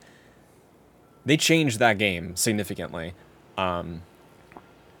like they changed that game significantly.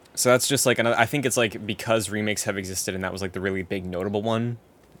 So that's just like another. I think it's like because remakes have existed, and that was like the really big notable one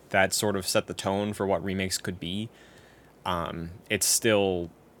that sort of set the tone for what remakes could be. It's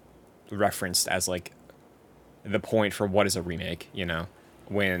still referenced as like the point for what is a remake, you know,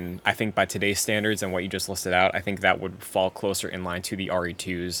 when I think by today's standards and what you just listed out, I think that would fall closer in line to the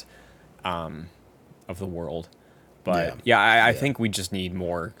RE2s of the world. But I think we just need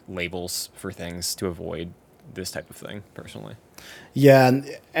more labels for things to avoid this type of thing, personally. Yeah,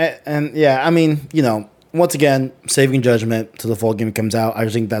 and yeah, I mean, you know, once again, saving judgment till the full game comes out. I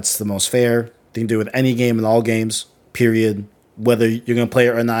think that's the most fair thing to do with any game in all games, period. Whether you're going to play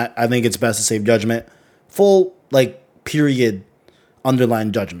it or not, I think it's best to save judgment. Full, like, period,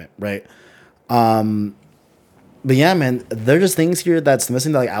 underline judgment, right? But yeah, man, there's just things here that's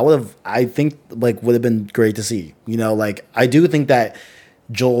missing that, like, I think, like, would have been great to see. You know, like, I do think that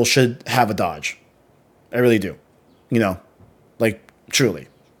Joel should have a dodge. I really do. You know, like, truly.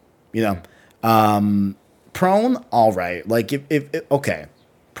 You know? Prone, all right. Like, if okay.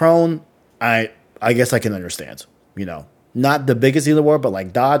 Prone, I guess I can understand, you know. Not the biggest deal in the world, but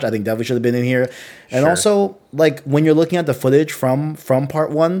like dodge, I think definitely should have been in here. And also, like when you're looking at the footage from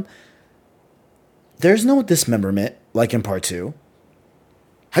part 1, there's no dismemberment like in part 2.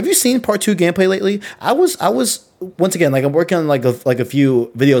 Have you seen part 2 gameplay lately? I was once again, like I'm working on like a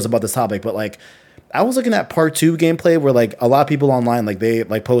few videos about this topic, but like I was looking at part 2 gameplay where like a lot of people online like they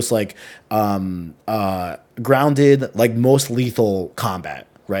like post like grounded like most lethal combat,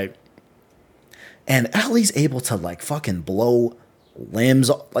 right? And Ellie's able to like fucking blow limbs.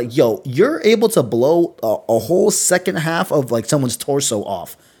 Like, yo, you're able to blow a whole second half of like someone's torso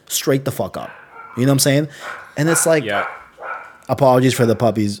off straight the fuck up. You know what I'm saying? And it's like, apologies for the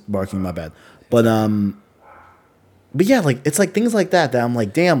puppies barking, my bad. But yeah, like it's like things like that I'm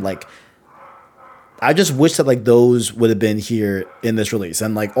like, damn, like I just wish that like those would have been here in this release.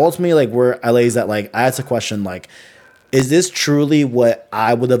 And like ultimately, like where LA's at, like I asked a question like, is this truly what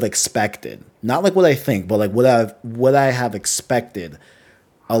I would have expected? Not like what I think, but like what I have expected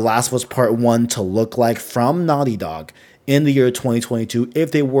a Last of Us Part 1 to look like from Naughty Dog in the year 2022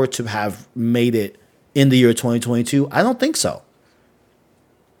 if they were to have made it in the year 2022? I don't think so.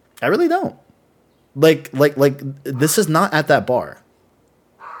 I really don't. Like this is not at that bar.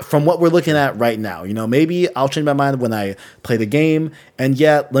 From what we're looking at right now, you know, maybe I'll change my mind when I play the game. And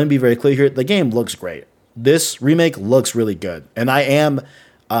yeah, let me be very clear here. The game looks great. This remake looks really good. And I am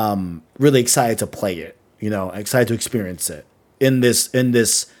really excited to play it, you know, excited to experience it in this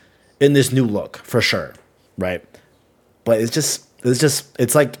new look for sure, right? But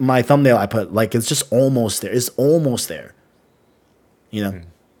it's like my thumbnail I put, like it's just almost there. It's almost there, you know.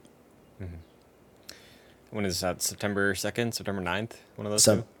 Mm-hmm. When is that? September 2nd, September 9th? One of those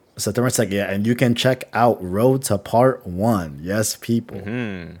two? September 2nd, yeah. And you can check out Road to Part 1. Yes, people.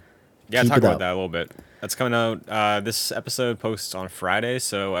 Mm-hmm. Yeah, talk about that a little bit. That's coming out. This episode posts on Friday,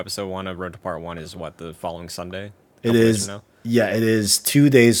 so episode 1 of Road to Part 1 is what, the following Sunday? It is. Yeah, it is 2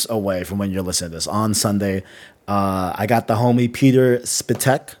 days away from when you're listening to this. On Sunday, I got the homie Peter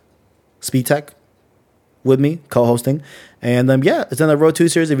Spitek with me, co-hosting. And yeah, it's in the Road 2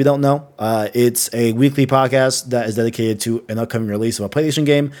 series. If you don't know, it's a weekly podcast that is dedicated to an upcoming release of a PlayStation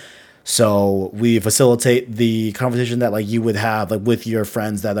game. So we facilitate the conversation that like you would have like with your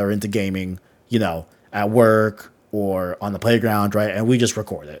friends that are into gaming, you know, at work or on the playground, right? And we just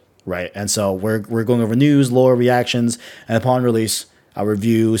record it, right? And so we're going over news, lore, reactions, and upon release, I'll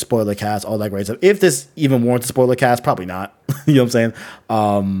review, spoiler cast, all that great stuff. If this even warrants a spoiler cast, probably not. You know what I'm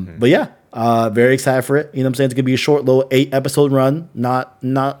saying? But yeah, very excited for it. You know what I'm saying? It's gonna be a short, little 8-episode run,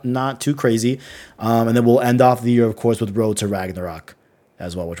 not too crazy. And then we'll end off the year, of course, with Road to Ragnarok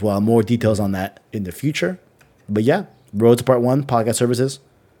as well, which we'll have more details on that in the future. But yeah, Road to Part 1, podcast services,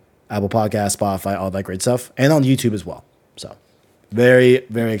 Apple Podcasts, Spotify, all that great stuff, and on YouTube as well. So very,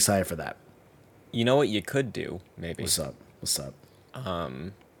 very excited for that. You know what you could do, maybe? What's up? What's up?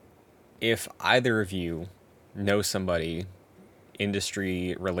 If either of you know somebody,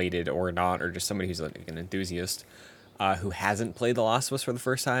 industry related or not, or just somebody who's like an enthusiast, who hasn't played The Last of Us for the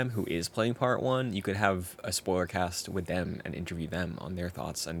first time, who is playing part one, you could have a spoiler cast with them and interview them on their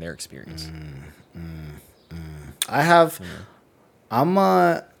thoughts and their experience. I have. I'm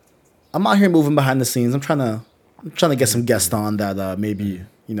I'm out here moving behind the scenes. I'm trying to get some guests on that maybe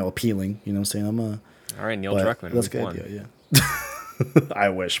appealing. You know what I'm saying? All right, Neil but Druckmann. that's week good. one. Yeah. I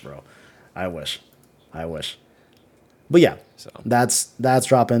wish, bro. I wish. But yeah, So that's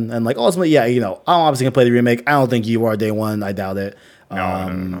dropping, and like ultimately, yeah, I'm obviously gonna play the remake. I don't think you are day one. I doubt it.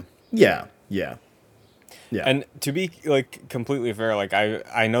 No. Yeah. And to be like completely fair, like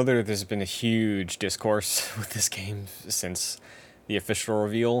I know that there's been a huge discourse with this game since the official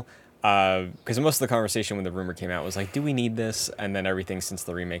reveal. Because most of the conversation when the rumor came out was like, do we need this? And then everything since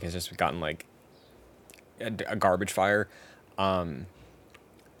the remake has just gotten like a garbage fire.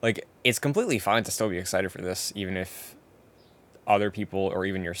 Like it's completely fine to still be excited for this, even if other people or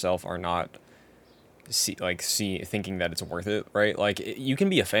even yourself are not thinking that it's worth it, right? Like you can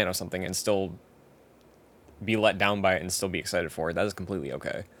be a fan of something and still be let down by it and still be excited for it. That is completely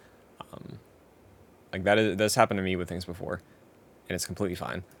okay. Like that's happened to me with things before, and it's completely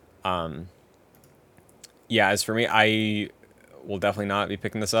fine. Yeah, as for me, I will definitely not be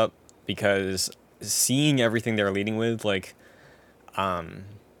picking this up because seeing everything they're leading with, like, none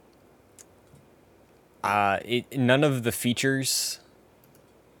of the features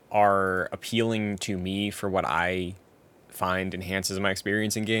are appealing to me for what I find enhances my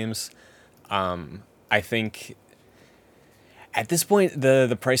experience in games. I think at this point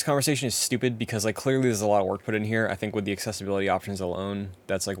the price conversation is stupid because like clearly there's a lot of work put in here. I think with the accessibility options alone,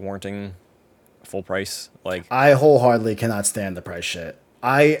 that's like warranting full price. Like I wholeheartedly cannot stand the price shit.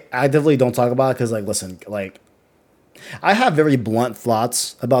 I actively don't talk about it because, like, listen, like, I have very blunt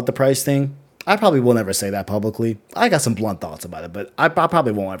thoughts about the price thing. I probably will never say that publicly. I got some blunt thoughts about it, but I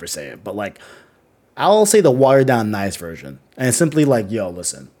probably won't ever say it. But, like, I'll say the watered down nice version. And it's simply like, yo,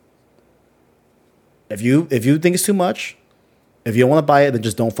 listen. If you think it's too much, if you don't want to buy it, then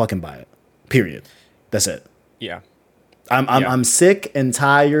just don't fucking buy it. Period. That's it. yeah. I'm sick and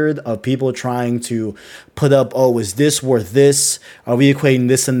tired of people trying to put up, oh, is this worth this? Are we equating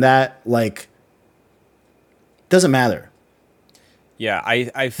this and that? Like, doesn't matter. Yeah, I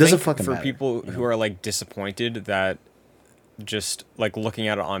Doesn't think fucking for matter, people who are like disappointed that just like looking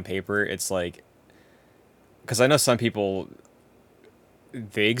at it on paper, it's like, because I know some people,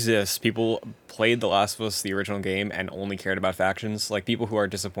 they exist. People played The Last of Us, the original game, and only cared about factions. Like people who are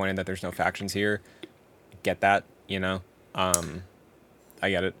disappointed that there's no factions here, get that, you know. I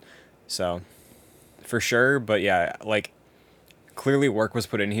get it. So, for sure, but yeah, like clearly work was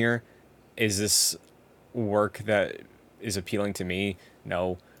put in here. Is this work that is appealing to me?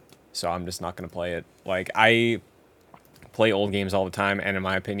 No. So I'm just not going to play it. Like I play old games all the time, and in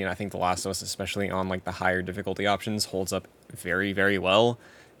my opinion, I think The Last of Us, especially on like the higher difficulty options, holds up very, very well.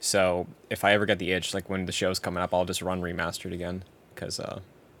 So if I ever get the itch, like when the show's coming up, I'll just run remastered again because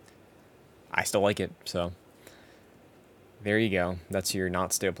I still like it. So there you go. That's your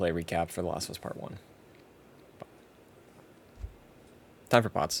not stay play recap for The Last of Us Part 1. Time for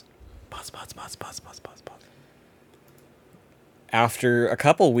pots. Pots. After a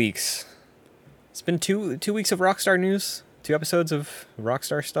couple weeks, it's been two weeks of Rockstar news, 2 episodes of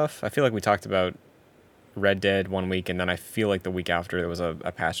Rockstar stuff. I feel like we talked about Red Dead 1 week, and then I feel like the week after there was a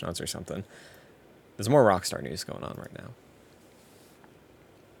patch notes or something. There's more Rockstar news going on right now.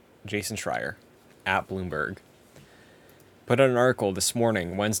 Jason Schreier at Bloomberg put out an article this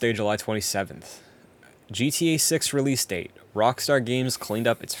morning, Wednesday, July 27th. GTA 6 release date. Rockstar Games cleaned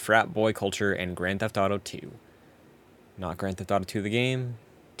up its frat boy culture in Grand Theft Auto 2. Not Grand Theft Auto 2 the game,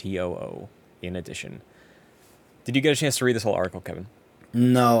 TOO in addition. Did you get a chance to read this whole article, Kevin?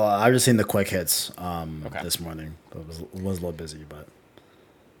 No, I've just seen the quick hits Okay. this morning. It was a little busy, but...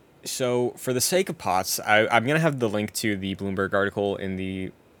 So, for the sake of pots, I'm going to have the link to the Bloomberg article in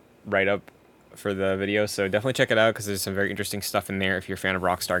the write-up for the video, so definitely check it out because there's some very interesting stuff in there if you're a fan of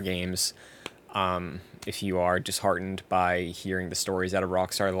Rockstar Games. If you are disheartened by hearing the stories out of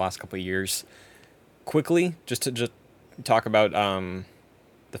Rockstar the last couple of years. Quickly, just to talk about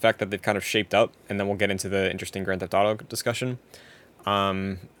the fact that they've kind of shaped up, and then we'll get into the interesting Grand Theft Auto discussion.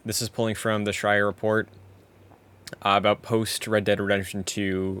 This is pulling from the Schreier report about post Red Dead Redemption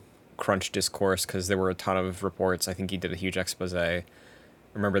 2 crunch discourse, because there were a ton of reports. I think he did a huge expose.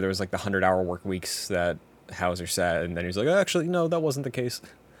 Remember, there was like the 100-hour work weeks that Hauser said, and then he was like, oh, actually, no, that wasn't the case.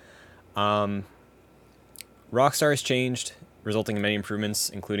 Rockstar has changed, resulting in many improvements,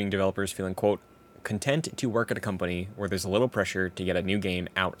 including developers feeling, quote, content to work at a company where there's a little pressure to get a new game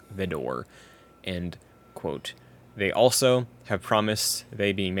out the door, end quote. They also have promised,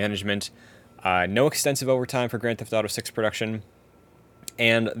 they being management, no extensive overtime for Grand Theft Auto 6 production,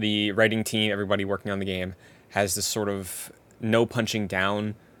 and the writing team, everybody working on the game, has this sort of no punching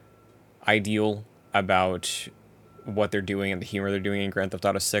down ideal about what they're doing and the humor they're doing in Grand Theft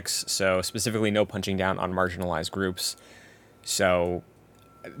Auto 6. So specifically, no punching down on marginalized groups. So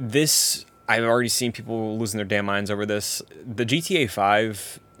this, I've already seen people losing their damn minds over this. The GTA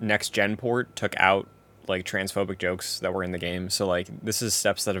 5 next gen port took out like transphobic jokes that were in the game. So like this is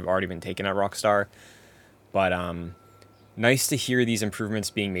steps that have already been taken at Rockstar. But nice to hear these improvements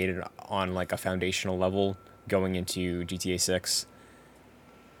being made on like a foundational level going into GTA 6.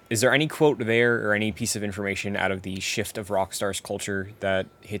 Is there any quote there or any piece of information out of the shift of Rockstar's culture that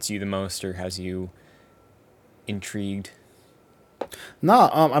hits you the most or has you intrigued? No,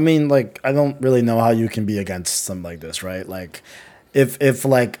 I mean, like, I don't really know how you can be against something like this, right? Like, if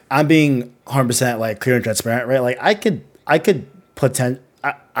like I'm being 100% like clear and transparent, right? Like, I could pretend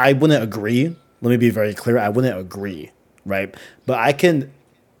I wouldn't agree. Let me be very clear. I wouldn't agree, right? But I can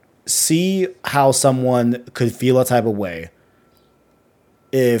see how someone could feel a type of way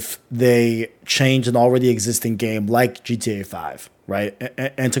if they change an already existing game like GTA 5, right?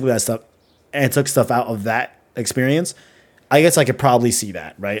 And took that stuff and took stuff out of that experience. I guess I could probably see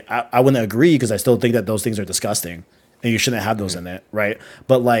that, right? I wouldn't agree because I still think that those things are disgusting and you shouldn't have those in it, right?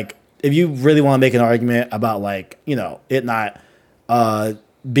 But like, if you really want to make an argument about like, you know, it not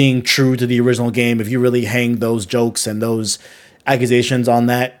being true to the original game, if you really hang those jokes and those accusations on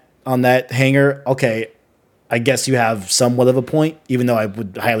that hanger, okay, I guess you have somewhat of a point, even though I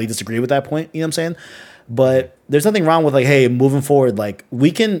would highly disagree with that point. You know what I'm saying? But there's nothing wrong with like, hey, moving forward, like we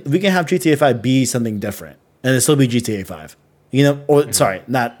can have GTA 5 be something different and it still be GTA 5. You know, or sorry,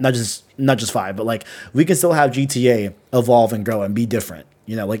 not just 5, but like we can still have GTA evolve and grow and be different.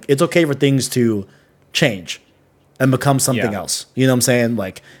 You know, like it's okay for things to change and become something else. You know what I'm saying?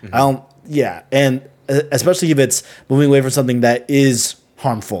 Like I don't, and especially if it's moving away from something that is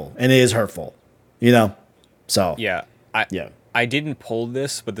harmful and it is hurtful. You know. So I didn't pull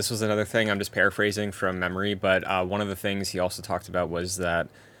this, but this was another thing. I'm just paraphrasing from memory. But one of the things he also talked about was that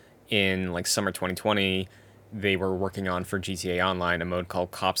in like summer 2020, they were working on for GTA Online a mode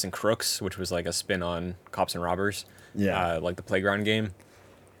called Cops and Crooks, which was like a spin on Cops and Robbers, like the Playground game.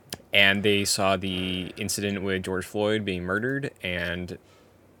 And they saw the incident with George Floyd being murdered and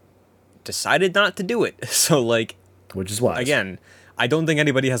decided not to do it. So like, which is why again, I don't think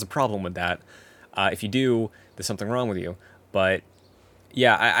anybody has a problem with that. If you do, there's something wrong with you. But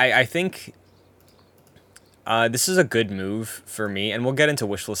yeah, I think this is a good move for me. And we'll get into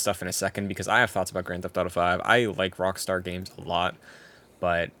wishlist stuff in a second because I have thoughts about Grand Theft Auto 5. I like Rockstar games a lot.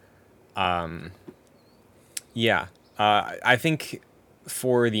 But I think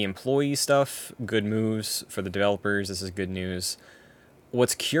for the employee stuff, good moves. For the developers, this is good news.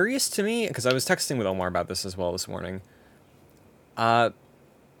 What's curious to me, because I was texting with Omar about this as well this morning,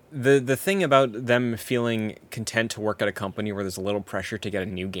 the thing about them feeling content to work at a company where there's a little pressure to get a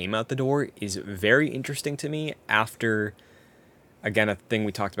new game out the door is very interesting to me after, again, a thing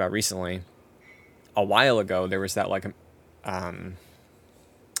we talked about recently. A while ago, there was that, like,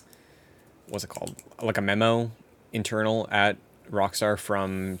 what's it called? Like a memo internal at Rockstar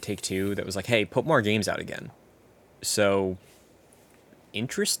from Take-Two that was like, hey, put more games out again. So,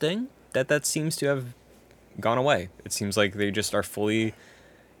 interesting that seems to have gone away. It seems like they just are fully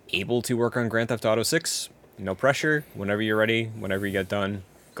able to work on Grand Theft Auto 6. No pressure. Whenever you're ready, whenever you get done,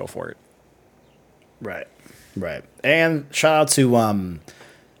 go for it. Right. And shout out to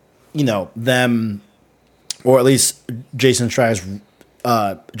them, or at least Jason's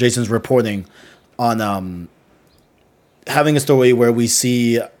reporting on having a story where we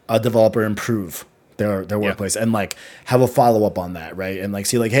see a developer improve their workplace and like have a follow up on that, right? And like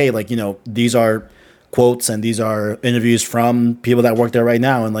see like, hey, like, you know, these are quotes and these are interviews from people that work there right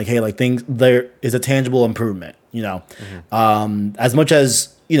now, and like, hey, like things, there is a tangible improvement, you know. As much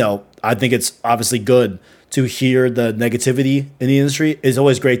as, you know, I think it's obviously good to hear the negativity in the industry, it's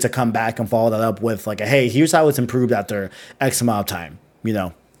always great to come back and follow that up with like a, hey, here's how it's improved after X amount of time, you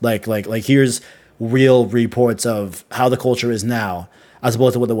know, like here's real reports of how the culture is now as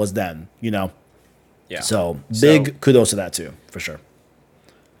opposed to what it was then, you know. So big kudos to that too, for sure.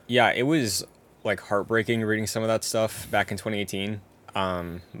 It was like heartbreaking reading some of that stuff back in 2018.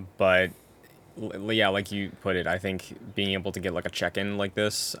 But yeah, like you put it, I think being able to get like a check-in like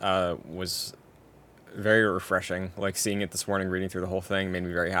this was very refreshing. Like seeing it this morning, reading through the whole thing made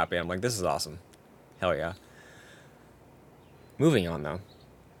me very happy. I'm like, this is awesome. Hell yeah. Moving on though.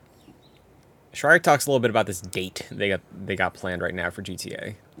 Schreier talks a little bit about this date they got planned right now for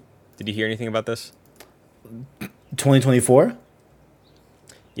GTA. Did you hear anything about this? 2024.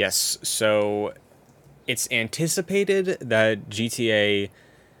 Yes. So it's anticipated that GTA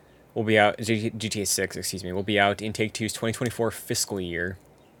 6, excuse me, will be out in Take-Two's 2024 fiscal year,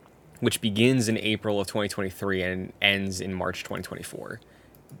 which begins in April of 2023 and ends in March 2024.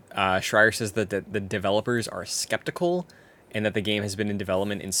 Schreier says that the developers are skeptical and that the game has been in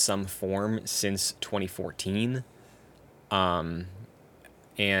development in some form since 2014.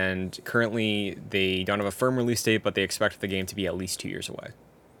 And currently they don't have a firm release date, but they expect the game to be at least 2 years away.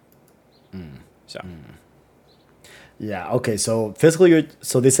 So. Yeah. Okay. So fiscal year.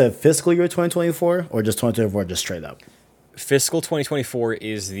 So they said fiscal year 2024 or just 2024, just straight up. Fiscal 2024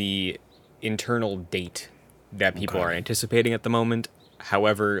 is the internal date that people are anticipating at the moment.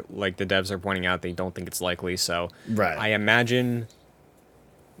 However, like the devs are pointing out, they don't think it's likely. So Right. I imagine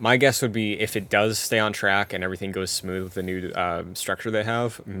my guess would be if it does stay on track and everything goes smooth with the new structure they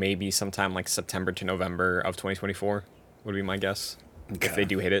have, maybe sometime like September to November of 2024 would be my guess if they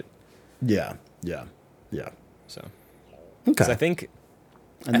do hit it. Yeah. Yeah. Yeah. So, Okay. 'cause I think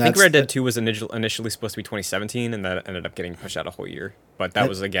Red Dead 2 was initially supposed to be 2017, and that ended up getting pushed out a whole year. But that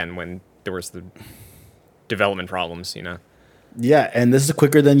was, again, when there was the development problems, you know? Yeah, and this is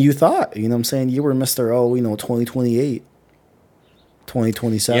quicker than you thought. You know what I'm saying? You were Mr. 2028,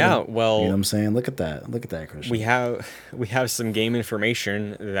 2027. Yeah, well... You know what I'm saying? Look at that, Christian. We have some game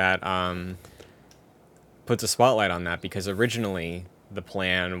information that puts a spotlight on that, because originally the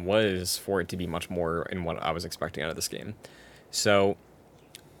plan was for it to be much more in what I was expecting out of this game. So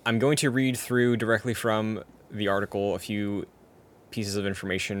I'm going to read through directly from the article a few pieces of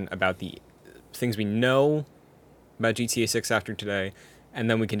information about the things we know about GTA 6 after today, and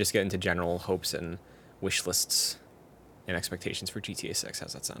then we can just get into general hopes and wish lists and expectations for GTA 6.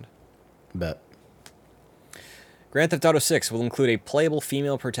 How's that sound? Bet. Grand Theft Auto 6 will include a playable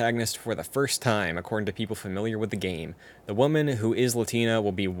female protagonist for the first time, according to people familiar with the game. The woman, who is Latina,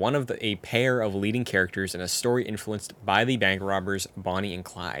 will be one of a pair of leading characters in a story influenced by the bank robbers Bonnie and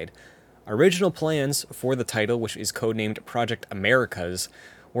Clyde. Original plans for the title, which is codenamed Project Americas,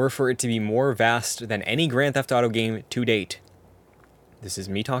 were for it to be more vast than any Grand Theft Auto game to date. This is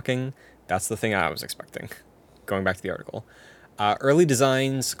me talking. That's the thing I was expecting. Going back to the article. Early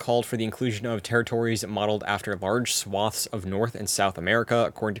designs called for the inclusion of territories modeled after large swaths of North and South America,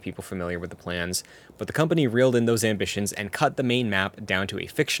 according to people familiar with the plans, but the company reeled in those ambitions and cut the main map down to a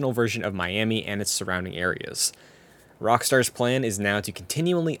fictional version of Miami and its surrounding areas. Rockstar's plan is now to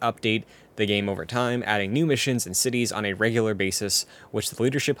continually update the game over time, adding new missions and cities on a regular basis, which the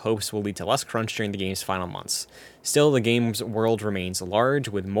leadership hopes will lead to less crunch during the game's final months. Still, the game's world remains large,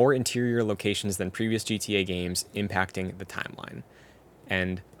 with more interior locations than previous GTA games, impacting the timeline.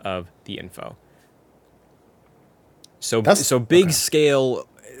 End of the info. So big scale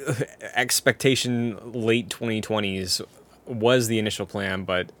expectation late 2020s was the initial plan,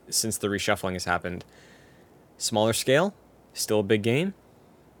 but since the reshuffling has happened, smaller scale, still a big game.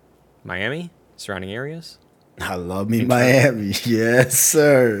 Miami, surrounding areas. I love me Miami. Yes,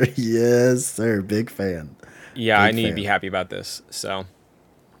 sir. Yes, sir. Big fan. Yeah, I need to be happy about this. So,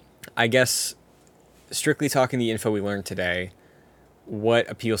 I guess, strictly talking the info we learned today, what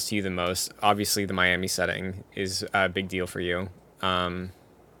appeals to you the most? Obviously, the Miami setting is a big deal for you.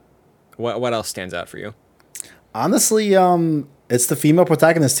 What else stands out for you? Honestly, it's the female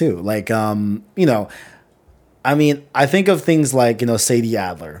protagonist too. Like, I mean, I think of things like, Sadie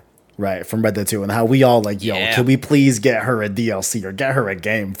Adler, right, from Red Dead 2, and how we all like, can we please get her a DLC or get her a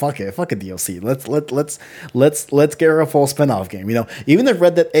game? Fuck a DLC. Let's get her a full spinoff game. Even if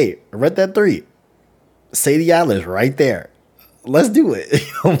Red Dead 8, Red Dead 3, Sadie Adler's right there. Let's do it. You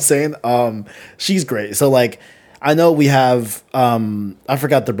know what I'm saying? She's great. So like, I know we have I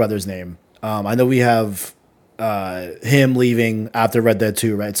forgot the brother's name. I know we have him leaving after Red Dead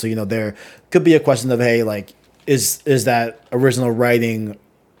 2, right? So there could be a question of, hey, like, is that original writing,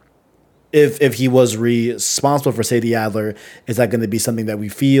 if he was responsible for Sadie Adler, is that going to be something that we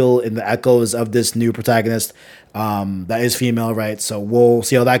feel in the echoes of this new protagonist that is female, right? So we'll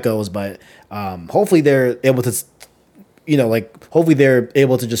see how that goes, but hopefully they're able to, hopefully they're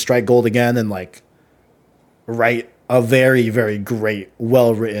able to just strike gold again and like write a very, very great,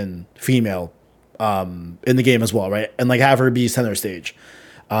 well-written female in the game as well, right? And like have her be center stage.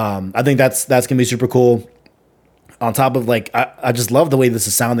 I think that's gonna be super cool. On top of like, I just love the way this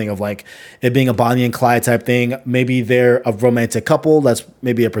is sounding of like it being a Bonnie and Clyde type thing. Maybe they're a romantic couple. That's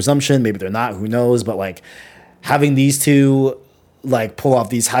maybe a presumption. Maybe they're not. Who knows? But like having these two like pull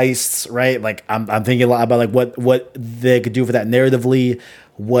off these heists, right? Like I'm thinking a lot about like what they could do for that narratively,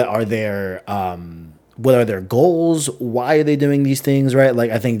 what are their goals, why are they doing these things, right? Like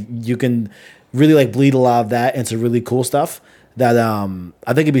I think you can really like bleed a lot of that into really cool stuff that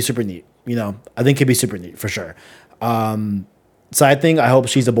I think it'd be super neat. I think it'd be super neat for sure. Side thing, I hope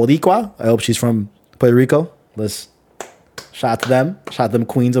she's a Boricua. I hope she's from Puerto Rico. Let's shout out to them. Shout out to them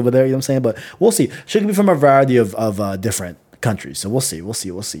queens over there, you know what I'm saying? But we'll see. She could be from a variety of different countries. So we'll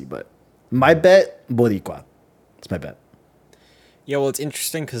see. But my bet, Boricua. It's my bet. Yeah, well, it's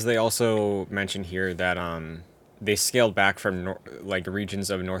interesting because they also mentioned here that they scaled back from like regions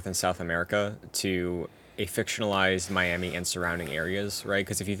of North and South America to a fictionalized Miami and surrounding areas, right?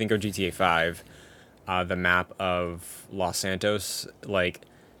 Because if you think of GTA 5, the map of Los Santos, like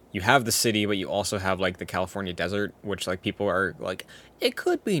you have the city, but you also have like the California desert, which like people are like, it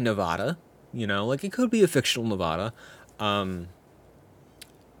could be Nevada, like it could be a fictional Nevada. Yeah,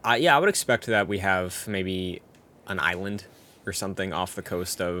 I would expect that we have maybe an island or something off the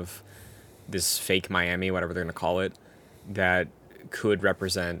coast of this fake Miami, whatever they're going to call it, that could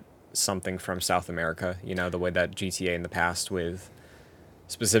represent something from South America, the way that GTA in the past with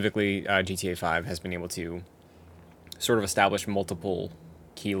specifically GTA 5 has been able to sort of establish multiple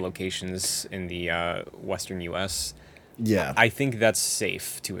key locations in the Western US. Yeah. I think that's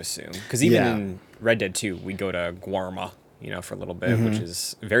safe to assume. Because even in Red Dead 2, we go to Guarma, for a little bit, which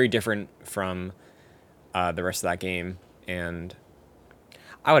is very different from the rest of that game. And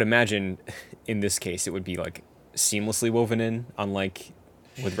I would imagine in this case it would be like seamlessly woven in, unlike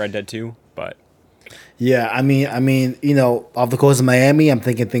with Red Dead 2, but yeah, I mean, off the coast of Miami, I'm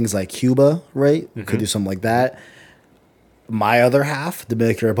thinking things like Cuba, right? Could do something like that. My other half,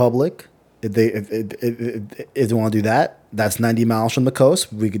 Dominican Republic, if they want to do that, that's 90 miles from the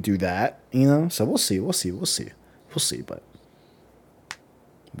coast. We could do that, So we'll see. But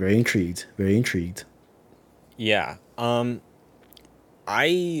very intrigued. Yeah.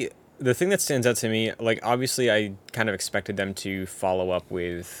 The thing that stands out to me, like obviously I kind of expected them to follow up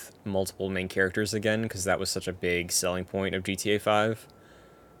with multiple main characters again because that was such a big selling point of GTA 5.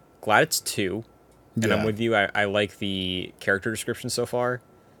 Glad it's 2. And I'm with you. I like the character description so far.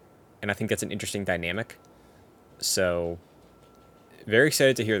 And I think that's an interesting dynamic. So very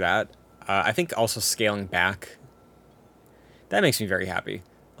excited to hear that. I think also scaling back, that makes me very happy.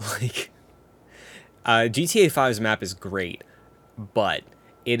 Like GTA 5's map is great, but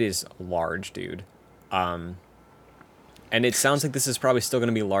it is large, dude. And it sounds like this is probably still going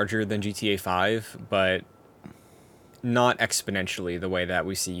to be larger than GTA 5, but not exponentially the way that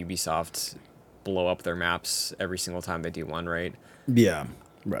we see Ubisoft blow up their maps every single time they do one, right? Yeah,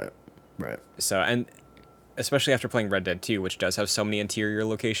 right. So, and especially after playing Red Dead 2, which does have so many interior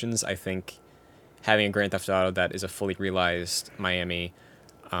locations, I think having a Grand Theft Auto that is a fully realized Miami,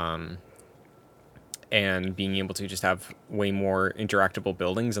 and being able to just have way more interactable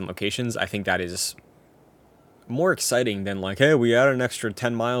buildings and locations, I think that is more exciting than like, hey, we added an extra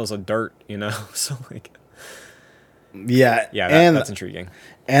 10 miles of dirt, So like, yeah, that's intriguing.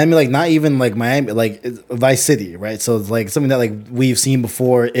 And I mean, like, not even like Miami, like Vice City, right? So it's like something that like we've seen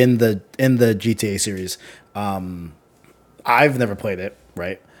before in the GTA series. I've never played it,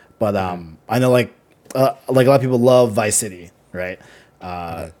 right? But I know like a lot of people love Vice City, right?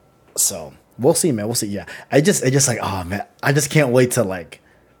 So we'll see, man. We'll see. Yeah, I just like, oh man, I just can't wait to like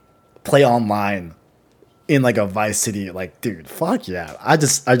play online in like a Vice City. Like, dude, fuck yeah! I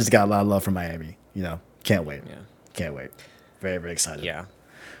just got a lot of love for Miami. Can't wait. Yeah, can't wait. Very, very excited. Yeah.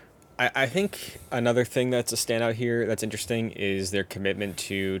 I think another thing that's a standout here that's interesting is their commitment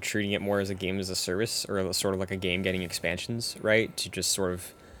to treating it more as a game as a service, or sort of like a game getting expansions, right? To just sort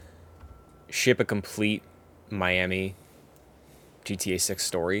of ship a complete Miami GTA 6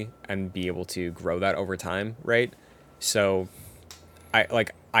 story and be able to grow that over time, right? So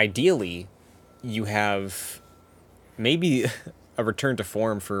ideally you have maybe a return to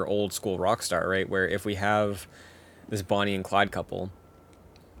form for old school Rockstar, right? Where if we have this Bonnie and Clyde couple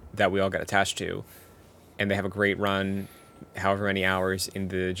that we all got attached to, and they have a great run, however many hours in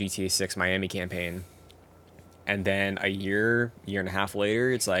the GTA 6 Miami campaign, and then a year and a half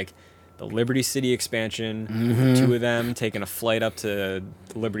later, it's like the Liberty City expansion, two of them taking a flight up to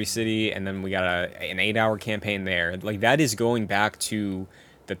Liberty City, and then we got an 8-hour campaign there. Like, that is going back to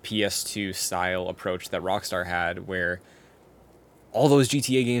the PS2 style approach that Rockstar had, where all those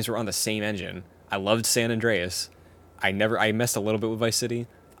GTA games were on the same engine. I loved San Andreas. I messed a little bit with Vice City.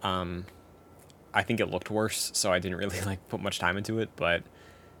 I think it looked worse, so I didn't really like put much time into it, but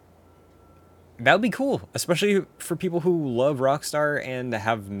that would be cool, especially for people who love Rockstar and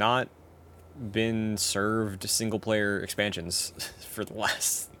have not been served single player expansions for the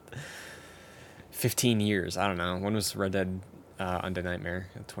last 15 years. I don't know. When was Red Dead Undead Nightmare,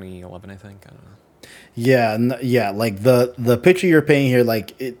 2011, I think. I don't know. Yeah, yeah. Like the picture you're painting here,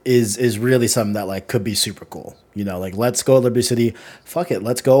 like it is really something that like could be super cool. You know, like let's go Liberty City. Fuck it,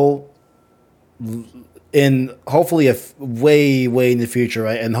 let's go in hopefully way in the future,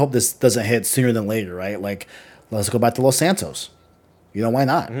 right? And hope this doesn't hit sooner than later, right? Like let's go back to Los Santos. You know, why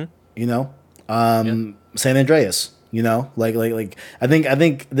not? Mm-hmm. You know, Yeah. San Andreas. You know, like I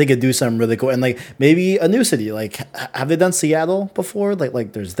think they could do something really cool, and like maybe a new city. Like, have they done Seattle before?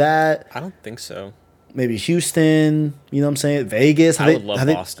 Like there's that. I don't think so. Maybe Houston. You know what I'm saying? Vegas. I would love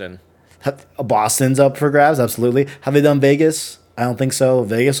Boston. Boston's up for grabs. Absolutely. Have they done Vegas? I don't think so.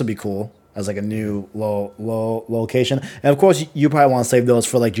 Vegas would be cool as like a new low location. And of course, you probably want to save those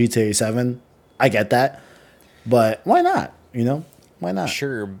for like GTA 7. I get that, but why not? You know, why not?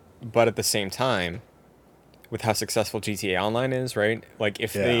 Sure, but at the same time, with how successful GTA Online is, right? Like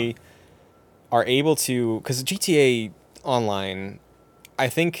if Yeah. they are able to, because GTA Online, I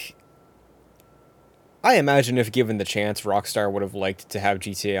think, I imagine if given the chance, Rockstar would have liked to have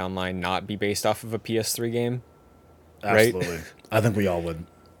GTA Online not be based off of a PS3 game, right? Absolutely. I think we all would.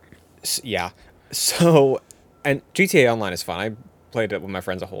 Yeah. So, and GTA Online is fun. I played it with my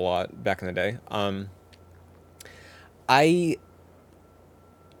friends a whole lot back in the day. I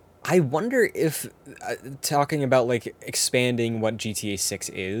I wonder if talking about like expanding what GTA 6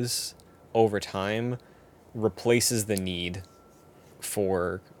 is over time replaces the need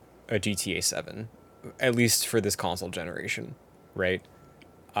for a GTA 7, at least for this console generation, right?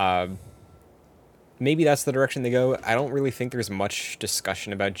 Maybe that's the direction they go. I don't really think there's much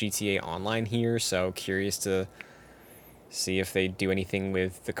discussion about GTA Online here, so curious to see if they do anything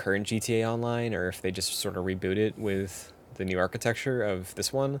with the current GTA Online or if they just sort of reboot it with the new architecture of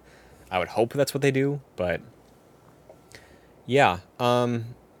this one. I would hope that's what they do, but yeah.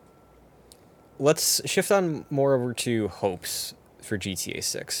 Let's shift on more over to hopes for GTA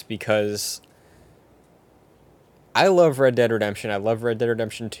 6 because I love Red Dead Redemption. I love Red Dead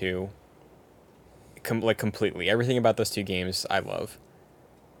Redemption 2. Completely. Everything about those two games I love.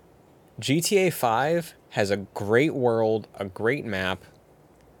 GTA 5 has a great world, a great map.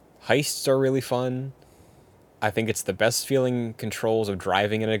 Heists are really fun. I think it's the best feeling controls of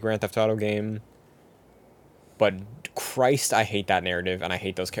driving in a Grand Theft Auto game. But Christ, I hate that narrative and I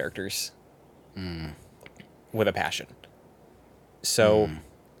hate those characters. With a passion. So,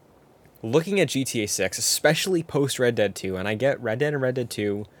 looking at GTA 6, especially post Red Dead 2, and I get Red Dead and Red Dead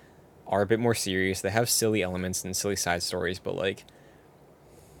 2 are a bit more serious. They have silly elements and silly side stories, but like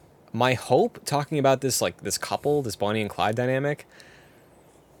my hope talking about this like this couple, this Bonnie and Clyde dynamic,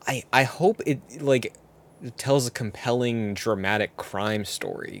 I hope it like tells a compelling dramatic crime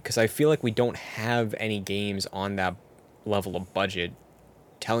story because I feel like we don't have any games on that level of budget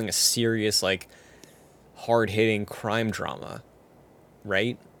telling a serious like hard-hitting crime drama,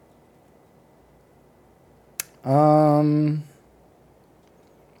 right?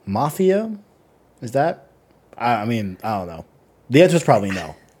 Mafia? Is that? I mean, I don't know. The answer is probably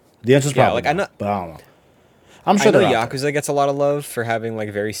no. The answer is Yeah, probably like, no, I know- but I don't know. I'm sure I know they're out there. Yakuza gets a lot of love for having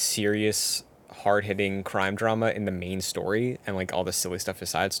like very serious, hard-hitting crime drama in the main story and like all the silly stuff is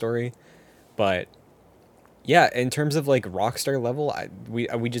side story. But yeah, in terms of like Rockstar level,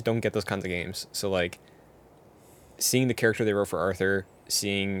 we just don't get those kinds of games. So like seeing the character they wrote for Arthur,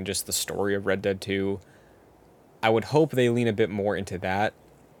 seeing just the story of Red Dead 2, I would hope they lean a bit more into that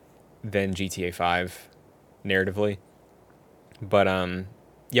than GTA 5 narratively. But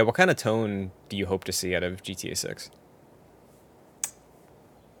yeah, what kind of tone do you hope to see out of GTA 6?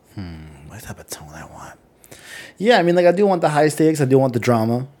 What type of tone I want? Yeah, I mean, like I do want the high stakes. I do want the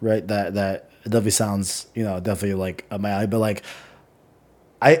drama, right? That definitely sounds, definitely like a my alley. But like,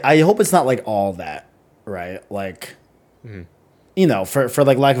 I hope it's not like all that, right? Like, for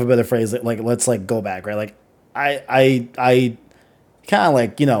like lack of a better phrase, like let's like go back, right? Like, I kind of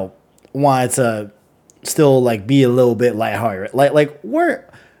like wanted to still like be a little bit lighthearted. Like we're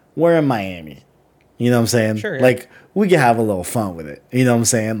in Miami. You know what I'm saying? Sure, yeah. Like we can have a little fun with it. You know what I'm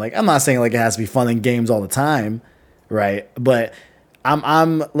saying? Like I'm not saying like it has to be fun in games all the time, right? But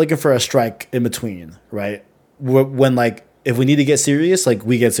I'm looking for a strike in between, right? When like if we need to get serious, like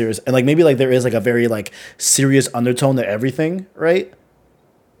we get serious, and like maybe like there is like a very like serious undertone to everything, right?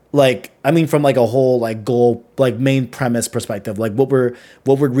 Like I mean from like a whole like goal like main premise perspective, like what we're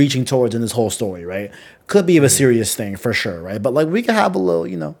reaching towards in this whole story, right? Could be a serious thing for sure, right? But like we could have a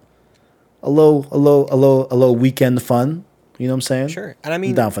little, a low weekend fun. You know what I'm saying? Sure. And I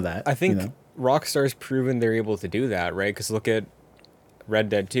mean, I'm down for that. I think you know? Rockstar's proven they're able to do that, right? Because look at Red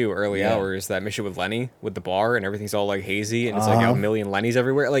Dead 2 early Yeah. hours, that mission with Lenny with the bar and everything's all like hazy and it's like a million Lennys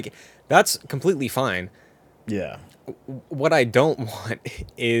everywhere. Like that's completely fine. Yeah. what I don't want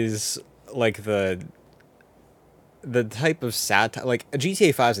is like the type of satire, like a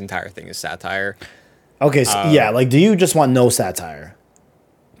GTA 5's entire thing is satire. Okay, so yeah, like, do you just want no satire?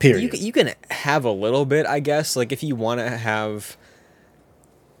 Period. You can have a little bit, I guess. Like if you want to have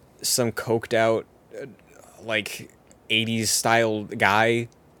some coked out, like 80s style guy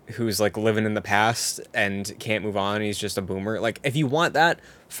who's like living in the past and can't move on, he's just a boomer. Like if you want that,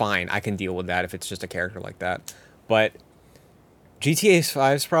 fine, I can deal with that if it's just a character like that. But GTA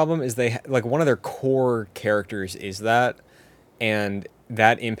 5's problem is like one of their core characters is that, and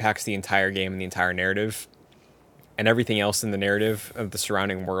that impacts the entire game and the entire narrative and everything else in the narrative of the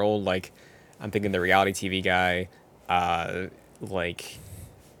surrounding world. Like I'm thinking the reality TV guy, like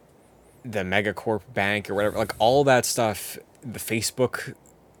the Megacorp Bank or whatever, like all that stuff, the Facebook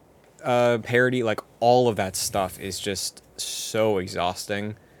parody, like all of that stuff is just so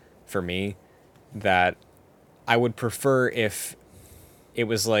exhausting for me that I would prefer if it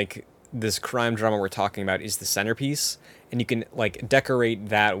was like this crime drama we're talking about is the centerpiece, and you can like decorate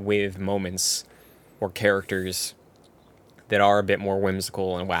that with moments or characters that are a bit more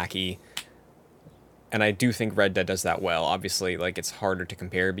whimsical and wacky. And I do think Red Dead does that well. Obviously, like it's harder to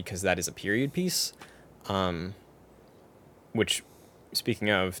compare because that is a period piece. Which, speaking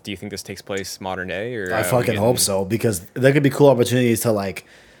of, do you think this takes place modern day or? I fucking hope so, because there could be cool opportunities to like,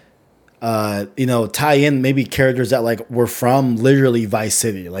 tie in maybe characters that like were from literally Vice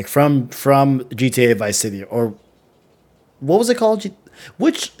City, like from GTA Vice City, or what was it called?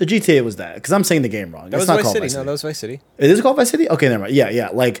 Which GTA was that? Because I'm saying the game wrong. That was Vice City. No, that was Vice City. It is called Vice City? Okay, never mind. Yeah.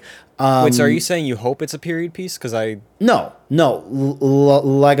 Like, wait, so are you saying you hope it's a period piece? Because no.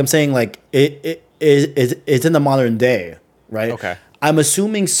 Like I'm saying, like it's in the modern day, right? Okay. I'm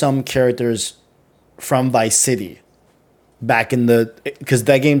assuming some characters from Vice City back in because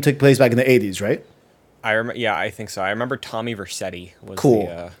that game took place back in the 80s, right? Yeah, I think so. I remember Tommy Vercetti was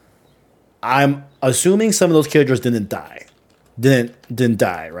cool. I'm assuming some of those characters didn't die. Didn't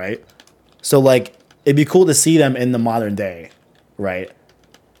die, right? So like it'd be cool to see them in the modern day, right?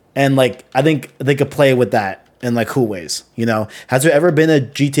 And like I think they could play with that in like cool ways, Has there ever been a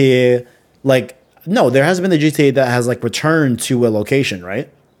GTA no, there hasn't been a GTA that has like returned to a location,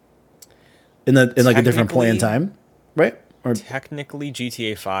 right? In like a different point in time, right? Or technically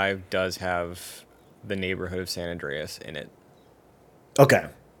GTA 5 does have the neighborhood of San Andreas in it. Okay.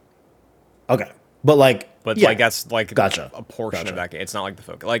 But like that's like gotcha. A portion of that game. It's not like the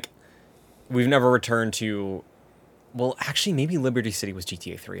focus. Like we've never returned to. Well, actually, maybe Liberty City was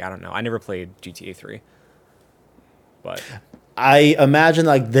GTA 3. I don't know. I never played GTA 3. But I imagine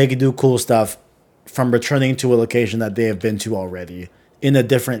like they could do cool stuff from returning to a location that they have been to already in a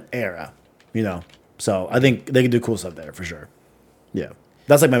different era, So I think they could do cool stuff there for sure. Yeah,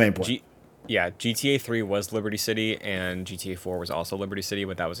 that's like my main point. GTA 3 was Liberty City, and GTA 4 was also Liberty City,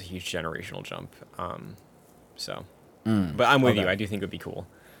 but that was a huge generational jump. But I'm with you. I do think it would be cool.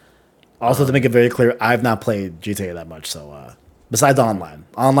 Also, to make it very clear, I've not played GTA that much. So, besides online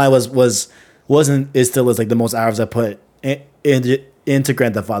is still like the most hours I put into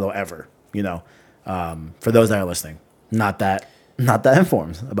Grand Theft Auto ever. For those that are listening, not that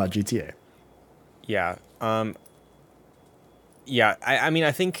informed about GTA. Yeah. Yeah, I mean,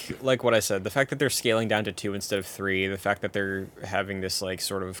 I think, like what I said, the fact that they're scaling down to 2 instead of 3, the fact that they're having this, like,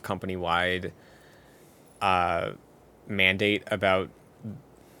 sort of company-wide mandate about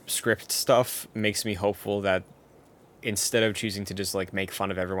script stuff makes me hopeful that instead of choosing to just, like, make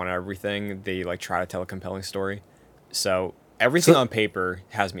fun of everyone and everything, they, like, try to tell a compelling story. So everything on paper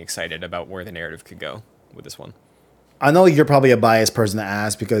has me excited about where the narrative could go with this one. I know you're probably a biased person to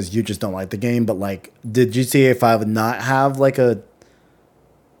ask because you just don't like the game, but like, did GTA 5 not have like a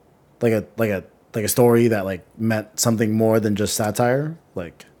story that like meant something more than just satire?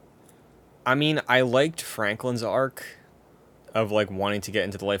 Like, I mean, I liked Franklin's arc of like wanting to get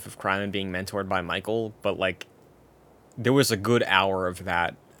into the life of crime and being mentored by Michael, but like, there was a good hour of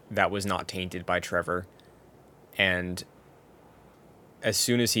that was not tainted by Trevor, and as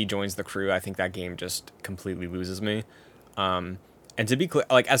soon as he joins the crew, I think that game just completely loses me. And to be clear,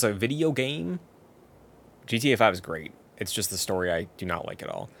 like as a video game, GTA 5 is great. It's just the story I do not like at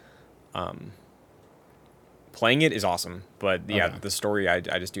all. Playing it is awesome, but yeah, okay. The story I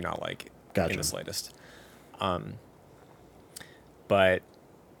just do not like in the slightest. But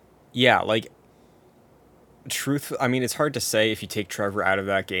yeah, like I mean, it's hard to say if you take Trevor out of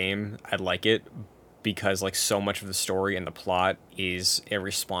that game, I'd like it, because like so much of the story and the plot is a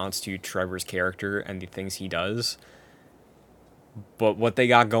response to Trevor's character and the things he does. But what they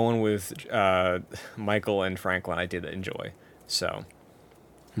got going with Michael and Franklin, I did enjoy. So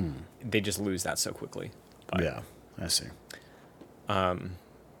they just lose that so quickly. But. Yeah. I see.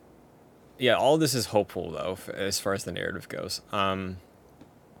 Yeah, all this is hopeful though, as far as the narrative goes.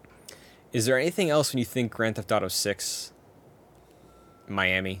 Is there anything else when you think Grand Theft Auto 6,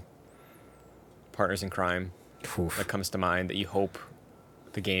 Miami, Partners in Crime, Oof. that comes to mind that you hope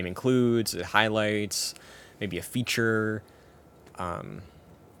the game includes, it highlights, maybe a feature?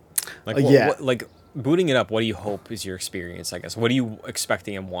 Like booting it up, what do you hope is your experience, I guess? What are you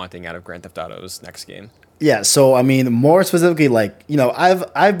expecting and wanting out of Grand Theft Auto's next game? Yeah, so I mean, more specifically, like, you know,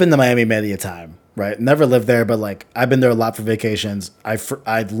 I've been to Miami many a time, right? Never lived there, but like I've been there a lot for vacations.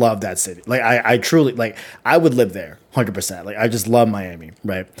 I love that city. Like I truly like I would live there 100%. Like I just love Miami,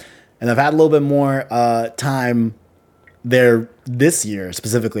 right? And I've had a little bit more time there this year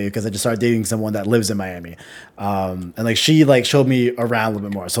specifically because I just started dating someone that lives in Miami, and like she like showed me around a little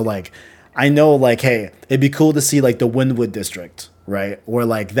bit more. So like I know like hey, it'd be cool to see like the Wynwood district, right? Where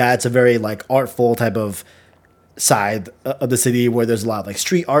like that's a very like artful type of side of the city where there's a lot of like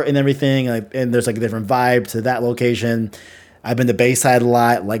street art and everything, and there's like a different vibe to that location. I've been to Bayside a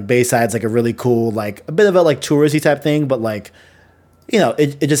lot. Like Bayside's like a really cool like a bit of a like touristy type thing, but like you know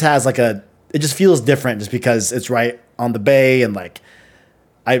it just has like it just feels different just because it's right on the bay and like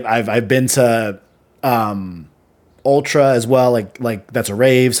I've been to Ultra as well, like that's a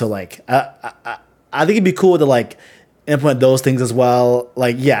rave. So like I think it'd be cool to like implement those things as well.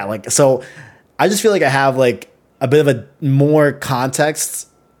 Like yeah, like so I just feel like I have like a bit of a more context,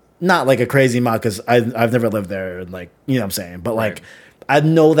 not like a crazy amount because I've never lived there and like you know what I'm saying, but like Right. I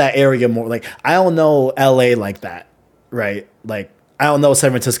know that area more. Like I don't know LA like that, right? Like I don't know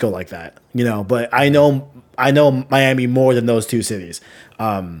San Francisco like that, you know. But I know Miami more than those two cities.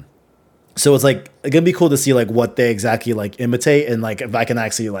 So it's like it's gonna be cool to see like what they exactly like imitate and like if I can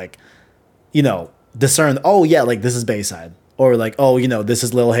actually like you know discern. Oh yeah, like this is Bayside, or like oh you know this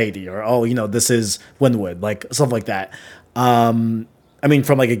is Lil Haiti, or oh you know this is Wynwood, like stuff like that. I mean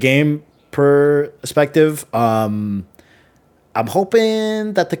from like a game perspective, I'm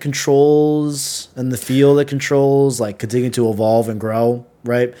hoping that the controls and the feel of the controls like continue to evolve and grow.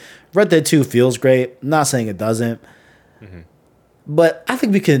 Right, Red Dead 2 feels great. I'm not saying it doesn't, but I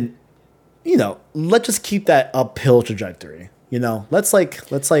think we can you know, let's just keep that uphill trajectory. You know, let's like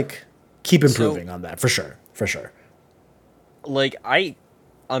keep improving on that for sure, for sure. Like, I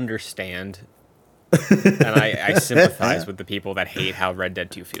understand and I sympathize with the people that hate how Red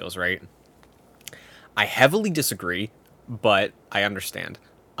Dead 2 feels, right? I heavily disagree, but I understand.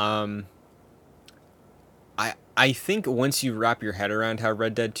 I think once you wrap your head around how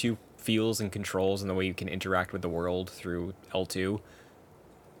Red Dead 2 feels and controls and the way you can interact with the world through L2,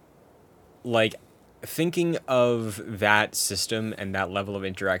 like thinking of that system and that level of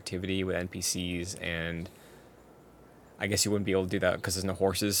interactivity with NPCs, and I guess you wouldn't be able to do that because there's no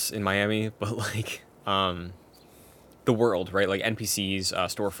horses in Miami, but like the world, right? Like NPCs,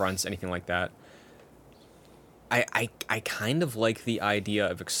 storefronts, anything like that. I kind of like the idea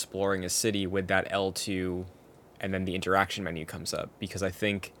of exploring a city with that L2 and then the interaction menu comes up, because I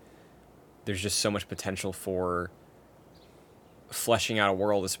think there's just so much potential for fleshing out a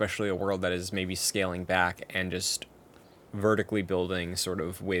world, especially a world that is maybe scaling back and just vertically building sort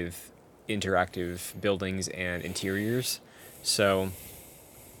of with interactive buildings and interiors. So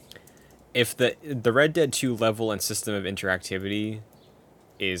if the Red Dead 2 level and system of interactivity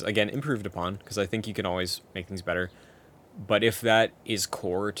is again improved upon, because I think you can always make things better, but if that is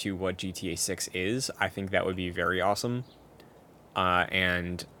core to what GTA 6 is, I think that would be very awesome.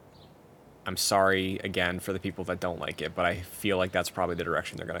 And I'm sorry again for the people that don't like it, but I feel like that's probably the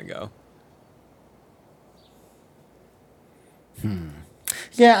direction they're gonna go.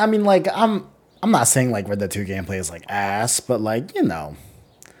 Yeah, I mean, like I'm not saying like Red Dead 2 gameplay is like ass, but like you know,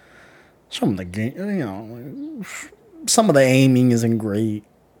 some of the game, you know, some of the aiming isn't great.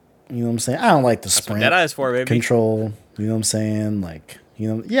 You know what I'm saying? I don't like the That's what sprint Deadeye is for, baby. control. You know what I'm saying? Like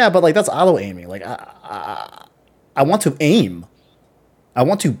you know, yeah, but like that's auto aiming. Like I want to aim. I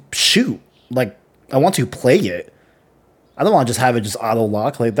want to shoot. Like I want to play it. I don't want to just have it just auto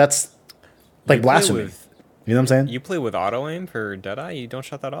lock. Like that's like You play blasphemy. with You know what I'm saying? you play with auto aim for Deadeye. You don't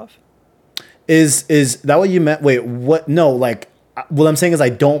shut that off. Is that what you meant? Wait, what? No, like what I'm saying is I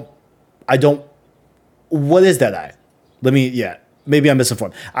don't. What is Deadeye? Let me. Yeah, maybe I'm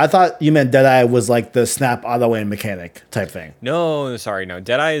misinformed. I thought you meant Deadeye was like the snap auto aim mechanic type thing. No, sorry, no.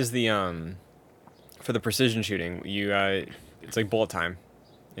 Deadeye is the for the precision shooting. It's like bullet time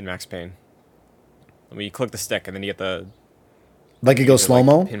in Max Payne. I mean, you click the stick and then you get Like it goes the, slow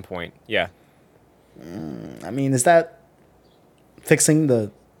mo. like, pinpoint. Yeah. I mean, is that fixing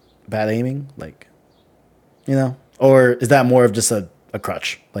the bad aiming? Like, you know, or is that more of just a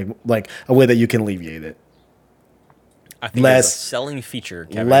crutch? Like a way that you can alleviate it? I think it's a selling feature,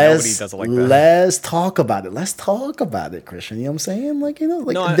 Kevin. Nobody does it like that. Let's talk about it. Let's talk about it, Christian. You know what I'm saying? Like, you know,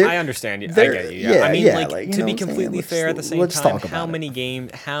 like no, I understand. I get you. Yeah. I mean, like to be completely fair, at the same time,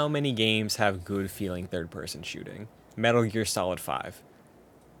 how many games have good feeling third person shooting? Metal Gear Solid 5.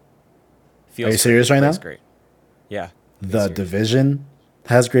 Are you serious right now? Great. Yeah. The Division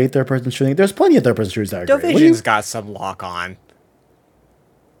has great third person shooting. There's plenty of third person shooters that are great. Division's got some lock on.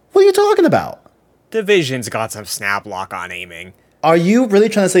 What are you talking about? Division's got some snap lock on aiming. Are you really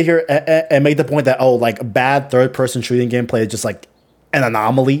trying to sit here and make the point that, oh, like bad third person shooting gameplay is just like an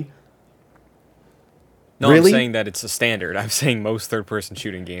anomaly? No, really? I'm saying that it's a standard. I'm saying most third person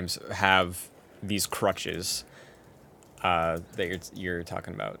shooting games have these crutches that you're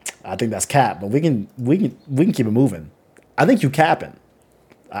talking about. I think that's cap, but we can keep it moving. I think you capping.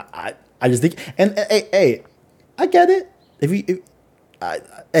 I just think, and hey, I get it.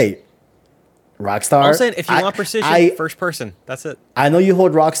 Hey, Rockstar. I'm saying if you want precision, first person. That's it. I know you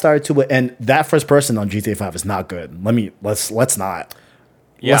hold Rockstar to it, and that first person on GTA 5 is not good. Let's not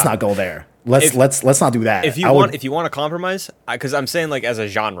go there. Let's not do that. If you want to compromise, because I'm saying like as a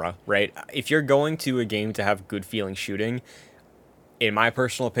genre, right? If you're going to a game to have good feeling shooting, in my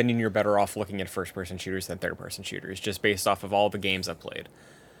personal opinion, you're better off looking at first person shooters than third person shooters, just based off of all the games I've played.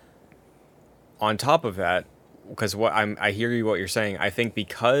 On top of that, because I hear you what you're saying. I think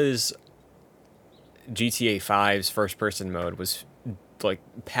because GTA 5's first person mode was like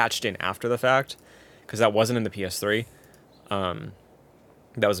patched in after the fact, because that wasn't in the PS3.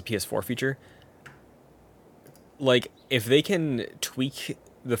 That was a PS4 feature. Like, if they can tweak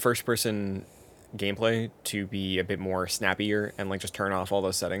the first person gameplay to be a bit more snappier and like just turn off all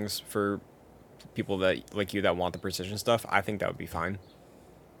those settings for people that like you that want the precision stuff, I think that would be fine.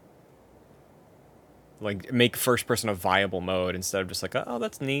 Like, make first person a viable mode instead of just like, oh,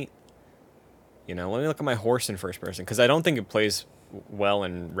 that's neat. You know, let me look at my horse in first person, because I don't think it plays well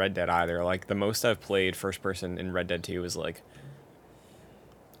in Red Dead either. Like, the most I've played first person in Red Dead 2 is like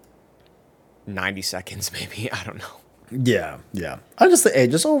 90 seconds, maybe. I don't know. Yeah. I just say, hey,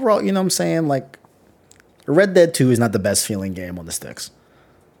 just overall, you know what I'm saying? Like, Red Dead 2 is not the best feeling game on the sticks.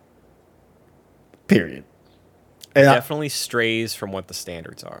 Period. And it definitely strays from what the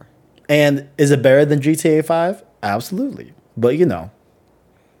standards are. And is it better than GTA 5? Absolutely. But, you know,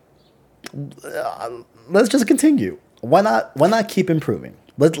 let's just continue. Why not keep improving?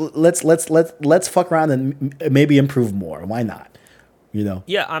 Let's fuck around and maybe improve more. Why not? You know?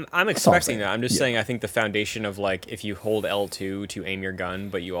 Yeah, I'm expecting that. I'm just saying I think the foundation of like if you hold L2 to aim your gun,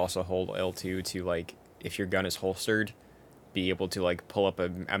 but you also hold L2 to like if your gun is holstered, be able to like pull up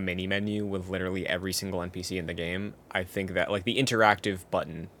a mini menu with literally every single NPC in the game. I think that like the interactive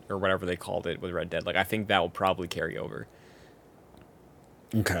button or whatever they called it with Red Dead, like I think that will probably carry over.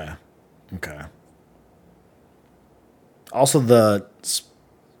 Okay. Also,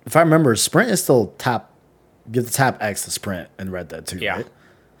 if I remember, sprint is still tap. You have to tap X to sprint in Red Dead 2, yeah. Right?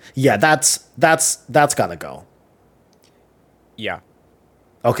 Yeah, that's gotta go. Yeah.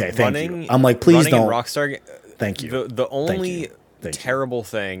 Okay, thank you. I'm like, please don't. Rockstar. Thank you. The only terrible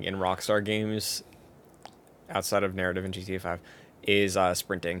thing in Rockstar games, outside of narrative in GTA 5, is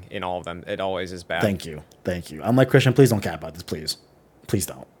sprinting in all of them. It always is bad. Thank you. I'm like, Christian, please don't cap about this, please. Please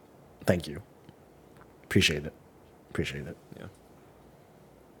don't. Thank you. Appreciate it. Yeah.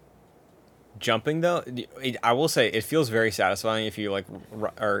 Jumping though, I will say it feels very satisfying if you like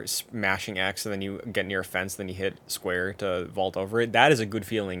are smashing X and then you get near a fence, then you hit square to vault over it. That is a good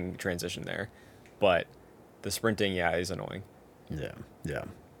feeling transition there, but the sprinting, is annoying. Yeah.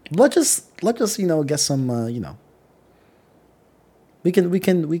 Let's just get some we can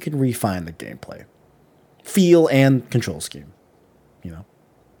refine the gameplay, feel and control scheme.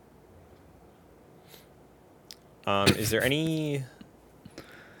 Is there any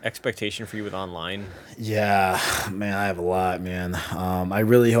expectation for you with online? Yeah, man, I have a lot, man. I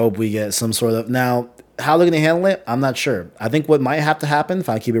really hope we get some sort of, now how they're gonna handle it, I'm not sure. I think what might have to happen, if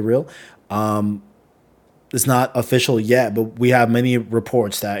I keep it real, it's not official yet, but we have many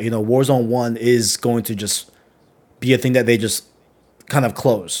reports that Warzone 1 is going to just be a thing that they just kind of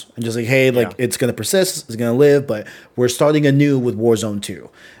close and just like, hey, like it's gonna persist, it's gonna live, but we're starting anew with Warzone 2,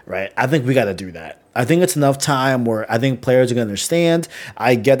 right? I think we got to do that. I think it's enough time where I think players are gonna understand.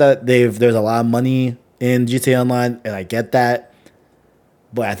 I get that there's a lot of money in GTA Online, and I get that,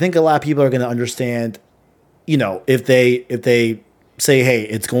 but I think a lot of people are gonna understand, if they say, hey,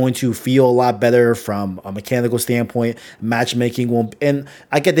 it's going to feel a lot better from a mechanical standpoint, matchmaking won't, and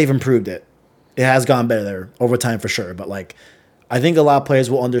I get they've improved it. It has gone better over time for sure, but like I think a lot of players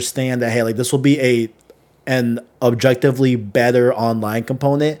will understand that, hey, like this will be an objectively better online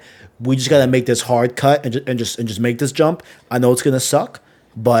component. We just gotta make this hard cut and just make this jump. I know it's gonna suck,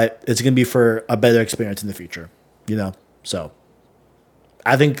 but it's gonna be for a better experience in the future. You know, so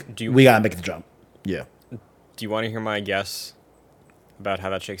I think we gotta make the jump. Yeah. Do you want to hear my guess about how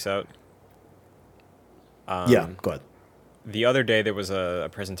that shakes out? Yeah. Go ahead. The other day there was a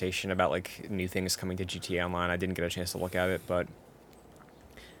presentation about like new things coming to GTA Online. I didn't get a chance to look at it, but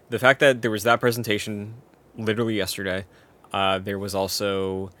the fact that there was that presentation literally yesterday, there was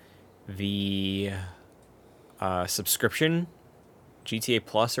also the subscription, GTA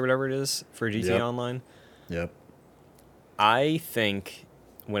Plus or whatever it is for GTA Online. Yep. I think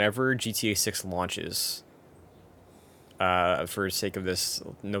whenever GTA 6 launches, for sake of this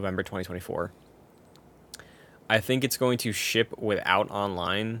November 2024, I think it's going to ship without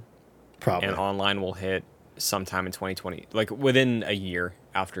online. Probably. And online will hit sometime in 2020, like within a year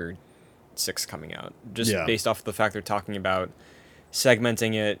after 6 coming out. Just based off the fact they're talking about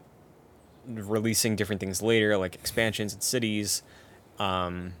segmenting it, releasing different things later, like expansions and cities,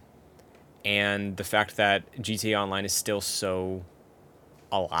 and the fact that GTA Online is still so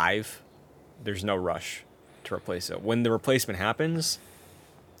alive, there's no rush to replace it. When the replacement happens,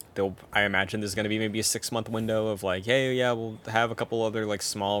 I imagine there's going to be maybe a 6-month window of like, hey, yeah, we'll have a couple other like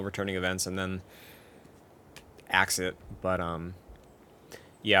small returning events and then axe it. But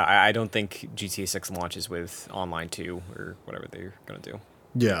yeah, I don't think GTA 6 launches with Online 2 or whatever they're going to do.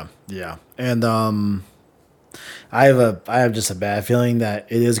 Yeah. And I have just a bad feeling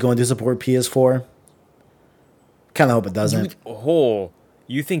that it is going to support PS4. Kind of hope it doesn't.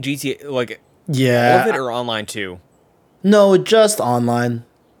 You think GTA like all of it or Online 2? No, just online.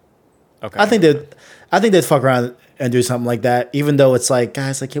 Okay. I think they'd fuck around and do something like that. Even though it's like,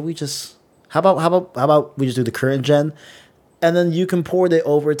 guys, like, can we just how about we just do the current gen, and then you can port it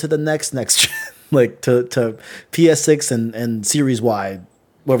over to the next gen, like to PS6 and Series Y,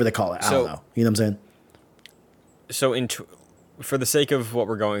 whatever they call it. I don't know. You know what I'm saying? So for the sake of what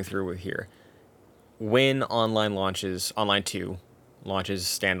we're going through with here, when Online 2 launches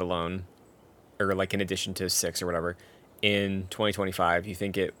standalone, or like in addition to 6 or whatever, in 2025, you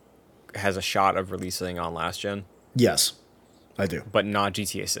think it has a shot of releasing on last gen? Yes, I do. But not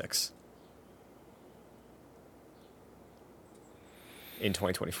GTA 6 in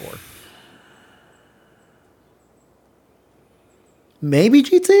 2024. Maybe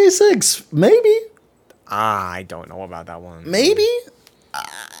GTA 6. Maybe. I don't know about that one. Maybe.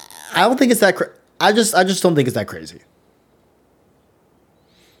 I don't think it's that I just don't think it's that crazy.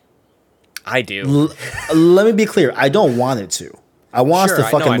 I do. Let me be clear. I don't want it to. I want us to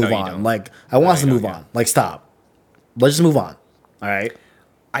fucking move on. Like, I want us to move on. Like, stop. Let's just move on. All right.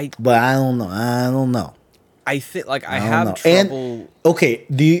 But I don't know. I think like I have trouble. And okay,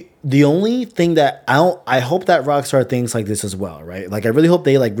 the only thing that I hope that Rockstar thinks like this as well, right? Like, I really hope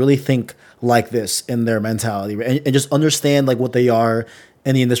they like really think like this in their mentality, right? and just understand like what they are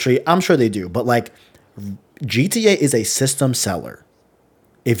in the industry. I'm sure they do, but like GTA is a system seller.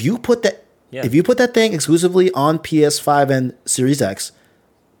 If you put that thing exclusively on PS5 and Series X,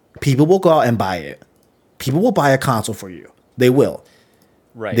 people will go out and buy it. People will buy a console for you. They will.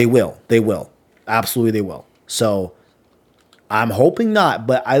 Right. They will. Absolutely they will. So I'm hoping not,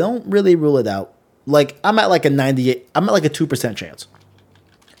 but I don't really rule it out. Like, I'm at like a 2% chance.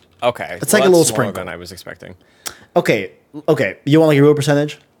 Okay. It's like a little sprinkle than I was expecting. Okay. You want like a real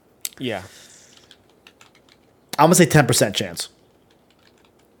percentage? Yeah. I'm gonna say 10% chance.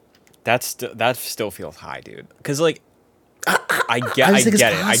 That still feels high, dude. Because like, I get it.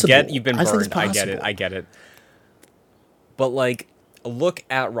 I get you've been burned. I get it. But like, look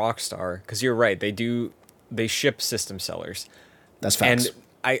at Rockstar, because you're right. They ship system sellers. That's facts. And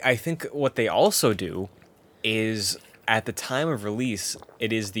I think what they also do is at the time of release,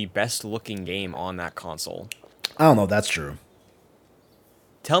 it is the best looking game on that console. I don't know if that's true.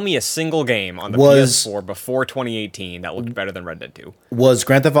 Tell me a single game on the PS4 before 2018 that looked better than Red Dead 2. Was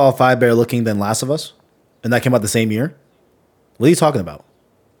Grand Theft Auto 5 better looking than Last of Us? And that came out the same year? What are you talking about?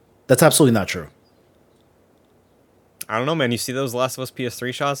 That's absolutely not true. I don't know, man. You see those Last of Us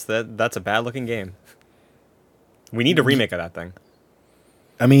PS3 shots? That's a bad looking game. We need a remake of that thing.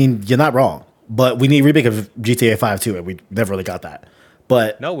 I mean, you're not wrong. But we need a remake of GTA 5 too, and we never really got that.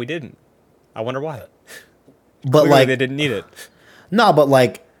 But no, we didn't. I wonder why. But clearly like they didn't need it. No, but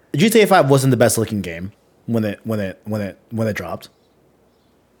like GTA 5 wasn't the best looking game when it dropped.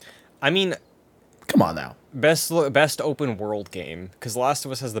 I mean, come on now. Best open world game, because Last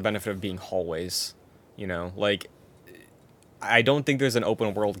of Us has the benefit of being hallways. You know, like I don't think there's an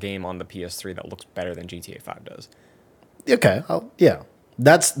open world game on the PS3 that looks better than GTA 5 does. Okay, yeah,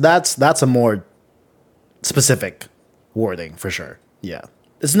 that's a more specific wording for sure. Yeah,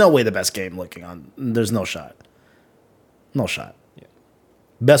 it's no way the best game looking on. There's no shot. No shot. Yeah.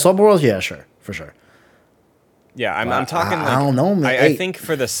 Best open world, yeah, sure, for sure. Yeah, I'm talking. I don't know, man. I think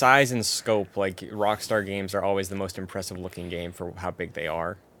for the size and scope, like Rockstar games are always the most impressive looking game for how big they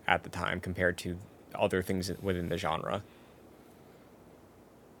are at the time compared to other things within the genre.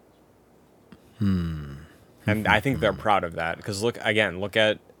 And I think they're proud of that because look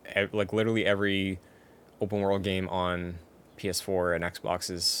at like literally every open world game on PS4 and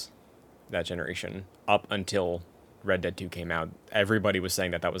Xboxes that generation up until Red Dead 2 came out. Everybody was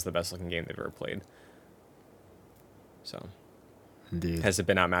saying that was the best looking game they've ever played. So, Indeed. Has it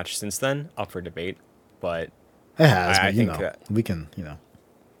been outmatched since then? Up for debate, but it has. I but, think that we can, yeah,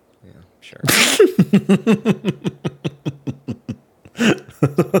 sure.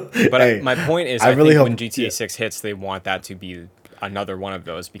 But hey, my point is, I really think when GTA 6 hits, they want that to be another one of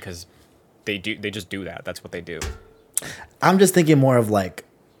those because they just do that. That's what they do. I'm just thinking more of like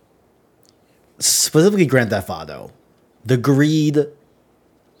specifically Grand Theft Auto, the greed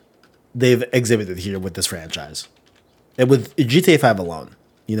they've exhibited here with this franchise. And with GTA 5 alone,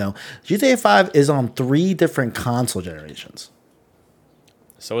 GTA 5 is on 3 different console generations.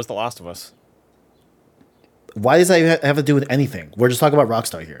 So is The Last of Us. Why does that have to do with anything? We're just talking about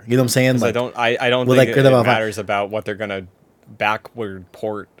Rockstar here. You know what I'm saying? Like, I don't think it matters about what they're gonna backward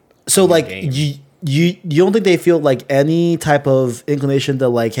port. So like you don't think they feel like any type of inclination to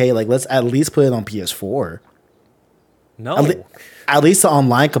like, hey, like let's at least put it on PS4? No, at least the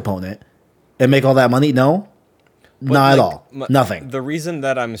online component and make all that money. No. But not at all. Nothing. The reason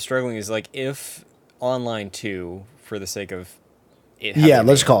that I'm struggling is like if Online 2, for the sake of it. Yeah,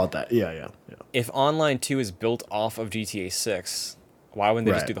 let's call it that. Yeah. If Online 2 is built off of GTA 6, why wouldn't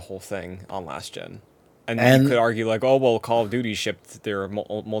they just do the whole thing on last gen? And you could argue like, oh well, Call of Duty shipped their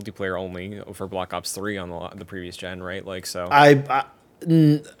multiplayer only for Black Ops 3 on the previous gen, right? Like so. I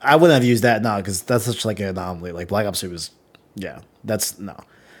wouldn't have used that now because that's such like an anomaly. Like Black Ops 3 was, that's no.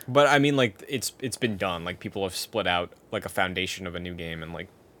 But I mean, like it's been done. Like people have split out like a foundation of a new game and like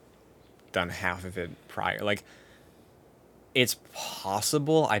done half of it prior. Like it's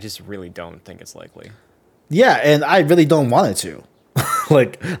possible. I just really don't think it's likely. Yeah, and I really don't want it to.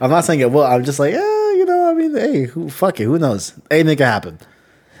 Like I'm not saying it will. I'm just like, I mean, hey, fuck it. Who knows? Anything can happen.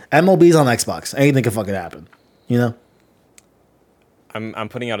 MLB's on Xbox. Anything can fucking happen. I'm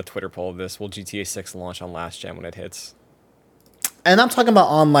putting out a Twitter poll of this. Will GTA 6 launch on last gen when it hits? And I'm talking about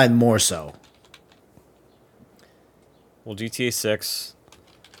online more so. Will GTA 6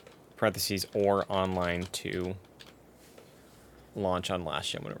 parentheses or Online 2 launch on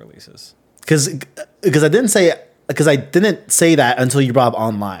last gen when it releases? Because I didn't say that until you brought up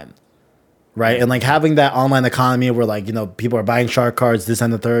online, right? And like having that online economy where like people are buying shark cards, this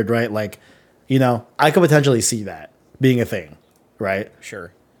and the third, right? Like, I could potentially see that being a thing, right?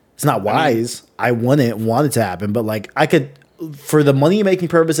 Sure. It's not wise. I wouldn't want it to happen, but like I could. For the money-making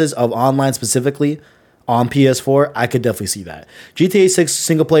purposes of online specifically on PS4, I could definitely see that. GTA 6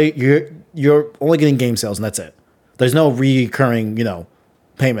 single play, you're only getting game sales and that's it. There's no recurring,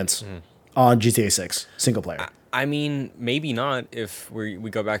 payments on GTA 6 single player. I mean, maybe not if we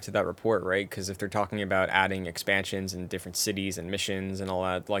go back to that report, right? Because if they're talking about adding expansions in different cities and missions and all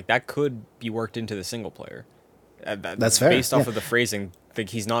that, like that could be worked into the single player. That's fair. Based off of the phrasing, like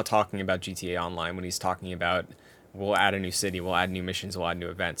he's not talking about GTA Online when he's talking about we'll add a new city, we'll add new missions, we'll add new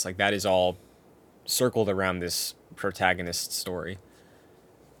events. Like that is all circled around this protagonist story.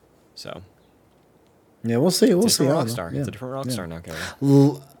 So yeah, we'll see. We'll see. Rockstar. It's a different Rockstar now,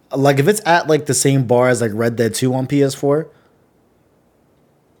 Kevin. Like if it's at like the same bar as like Red Dead 2 on PS4,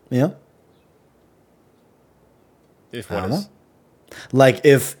 If what is? Like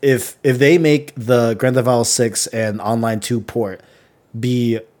if they make the Grand Theft Auto 6 and Online 2 port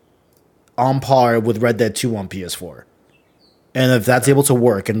be on par with Red Dead 2 on PS4. And if that's able to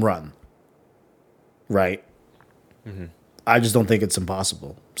work and run, right? Mm-hmm. I just don't think it's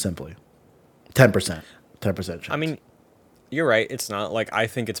impossible, simply. 10%. 10% chance. I mean, you're right. It's not. Like, I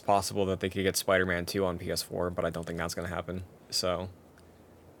think it's possible that they could get Spider-Man 2 on PS4, but I don't think that's going to happen. So.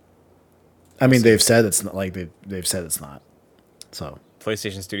 I mean, they've said it's not. Like, they've said it's not. So.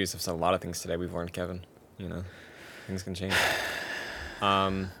 PlayStation Studios have said a lot of things today. We've learned, Kevin. Things can change.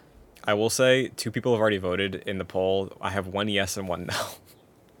 I will say 2 people have already voted in the poll. I have 1 yes and 1 no.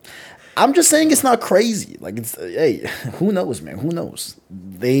 I'm just saying it's not crazy. Like hey, who knows, man? Who knows?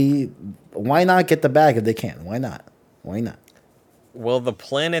 Why not get the bag if they can? Why not? Well, the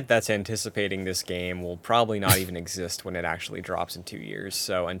planet that's anticipating this game will probably not even exist when it actually drops in 2 years.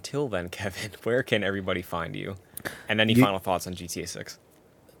 So until then, Kevin, where can everybody find you? And any final thoughts on GTA 6?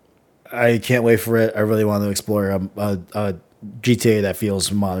 I can't wait for it. I really want to explore a GTA that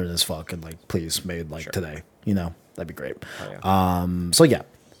feels modern as fuck and like please made like today. You know, that'd be great. Oh, yeah. So yeah,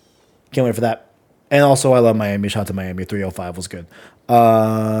 can't wait for that. And also, I love Miami. Shout out to Miami. 305 was good.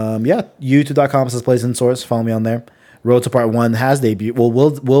 Yeah, youtube.com/PlayStationSource. Follow me on there. Road to Part 1 has debuted. Well,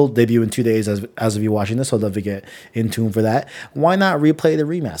 will debut in 2 days as of you watching this. So I'd love to get in tune for that. Why not replay the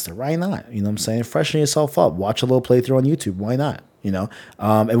remaster? Why not? You know what I'm saying? Freshen yourself up. Watch a little playthrough on YouTube. Why not? You know?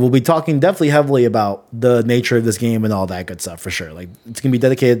 And we'll be talking definitely heavily about the nature of this game and all that good stuff for sure. Like, it's going to be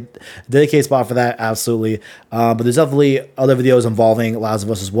dedicated spot for that. Absolutely. But there's definitely other videos involving Last of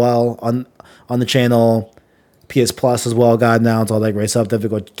Us as well on the channel. PS Plus as well, God now, it's all that great stuff.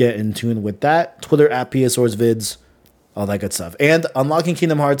 Definitely go get in tune with that. Twitter @PSSourceVids, all that good stuff. And Unlocking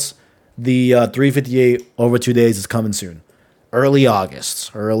Kingdom Hearts, the 358 over 2 days is coming soon. Early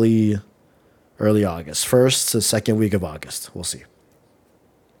August. Early August. 1st to 2nd week of August. We'll see.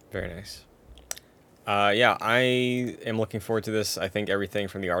 Very nice. Yeah, I am looking forward to this. I think everything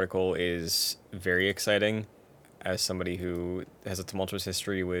from the article is very exciting. As somebody who has a tumultuous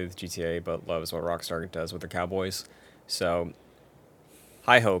history with GTA, but loves what Rockstar does with their Cowboys. So,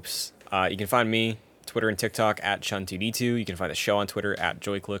 high hopes. You can find me, Twitter and TikTok @Chun2D2. You can find the show on Twitter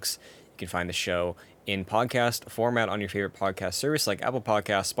 @JoyClicks. You can find the show in podcast format on your favorite podcast service like Apple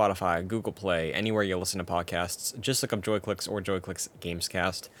Podcasts, Spotify, Google Play, anywhere you listen to podcasts. Just look up JoyClicks or JoyClicks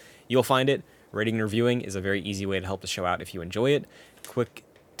Gamescast. You'll find it. Rating and reviewing is a very easy way to help the show out if you enjoy it. Quick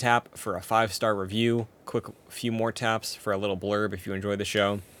tap for a 5-star review. Quick few more taps for a little blurb if you enjoy the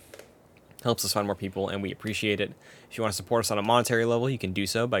show. Helps us find more people, and we appreciate it. If you want to support us on a monetary level, you can do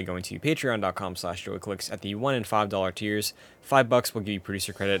so by going to patreon.com/joyclicks at the $1 and $5 tiers. $5 will give you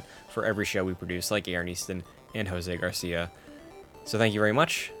producer credit for every show we produce, like Aaron Easton and Jose Garcia. So thank you very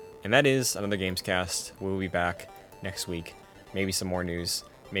much, and that is another Gamescast. We'll be back next week. Maybe some more news,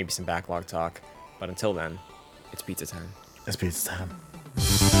 maybe some backlog talk, but until then, it's pizza time. It's pizza time.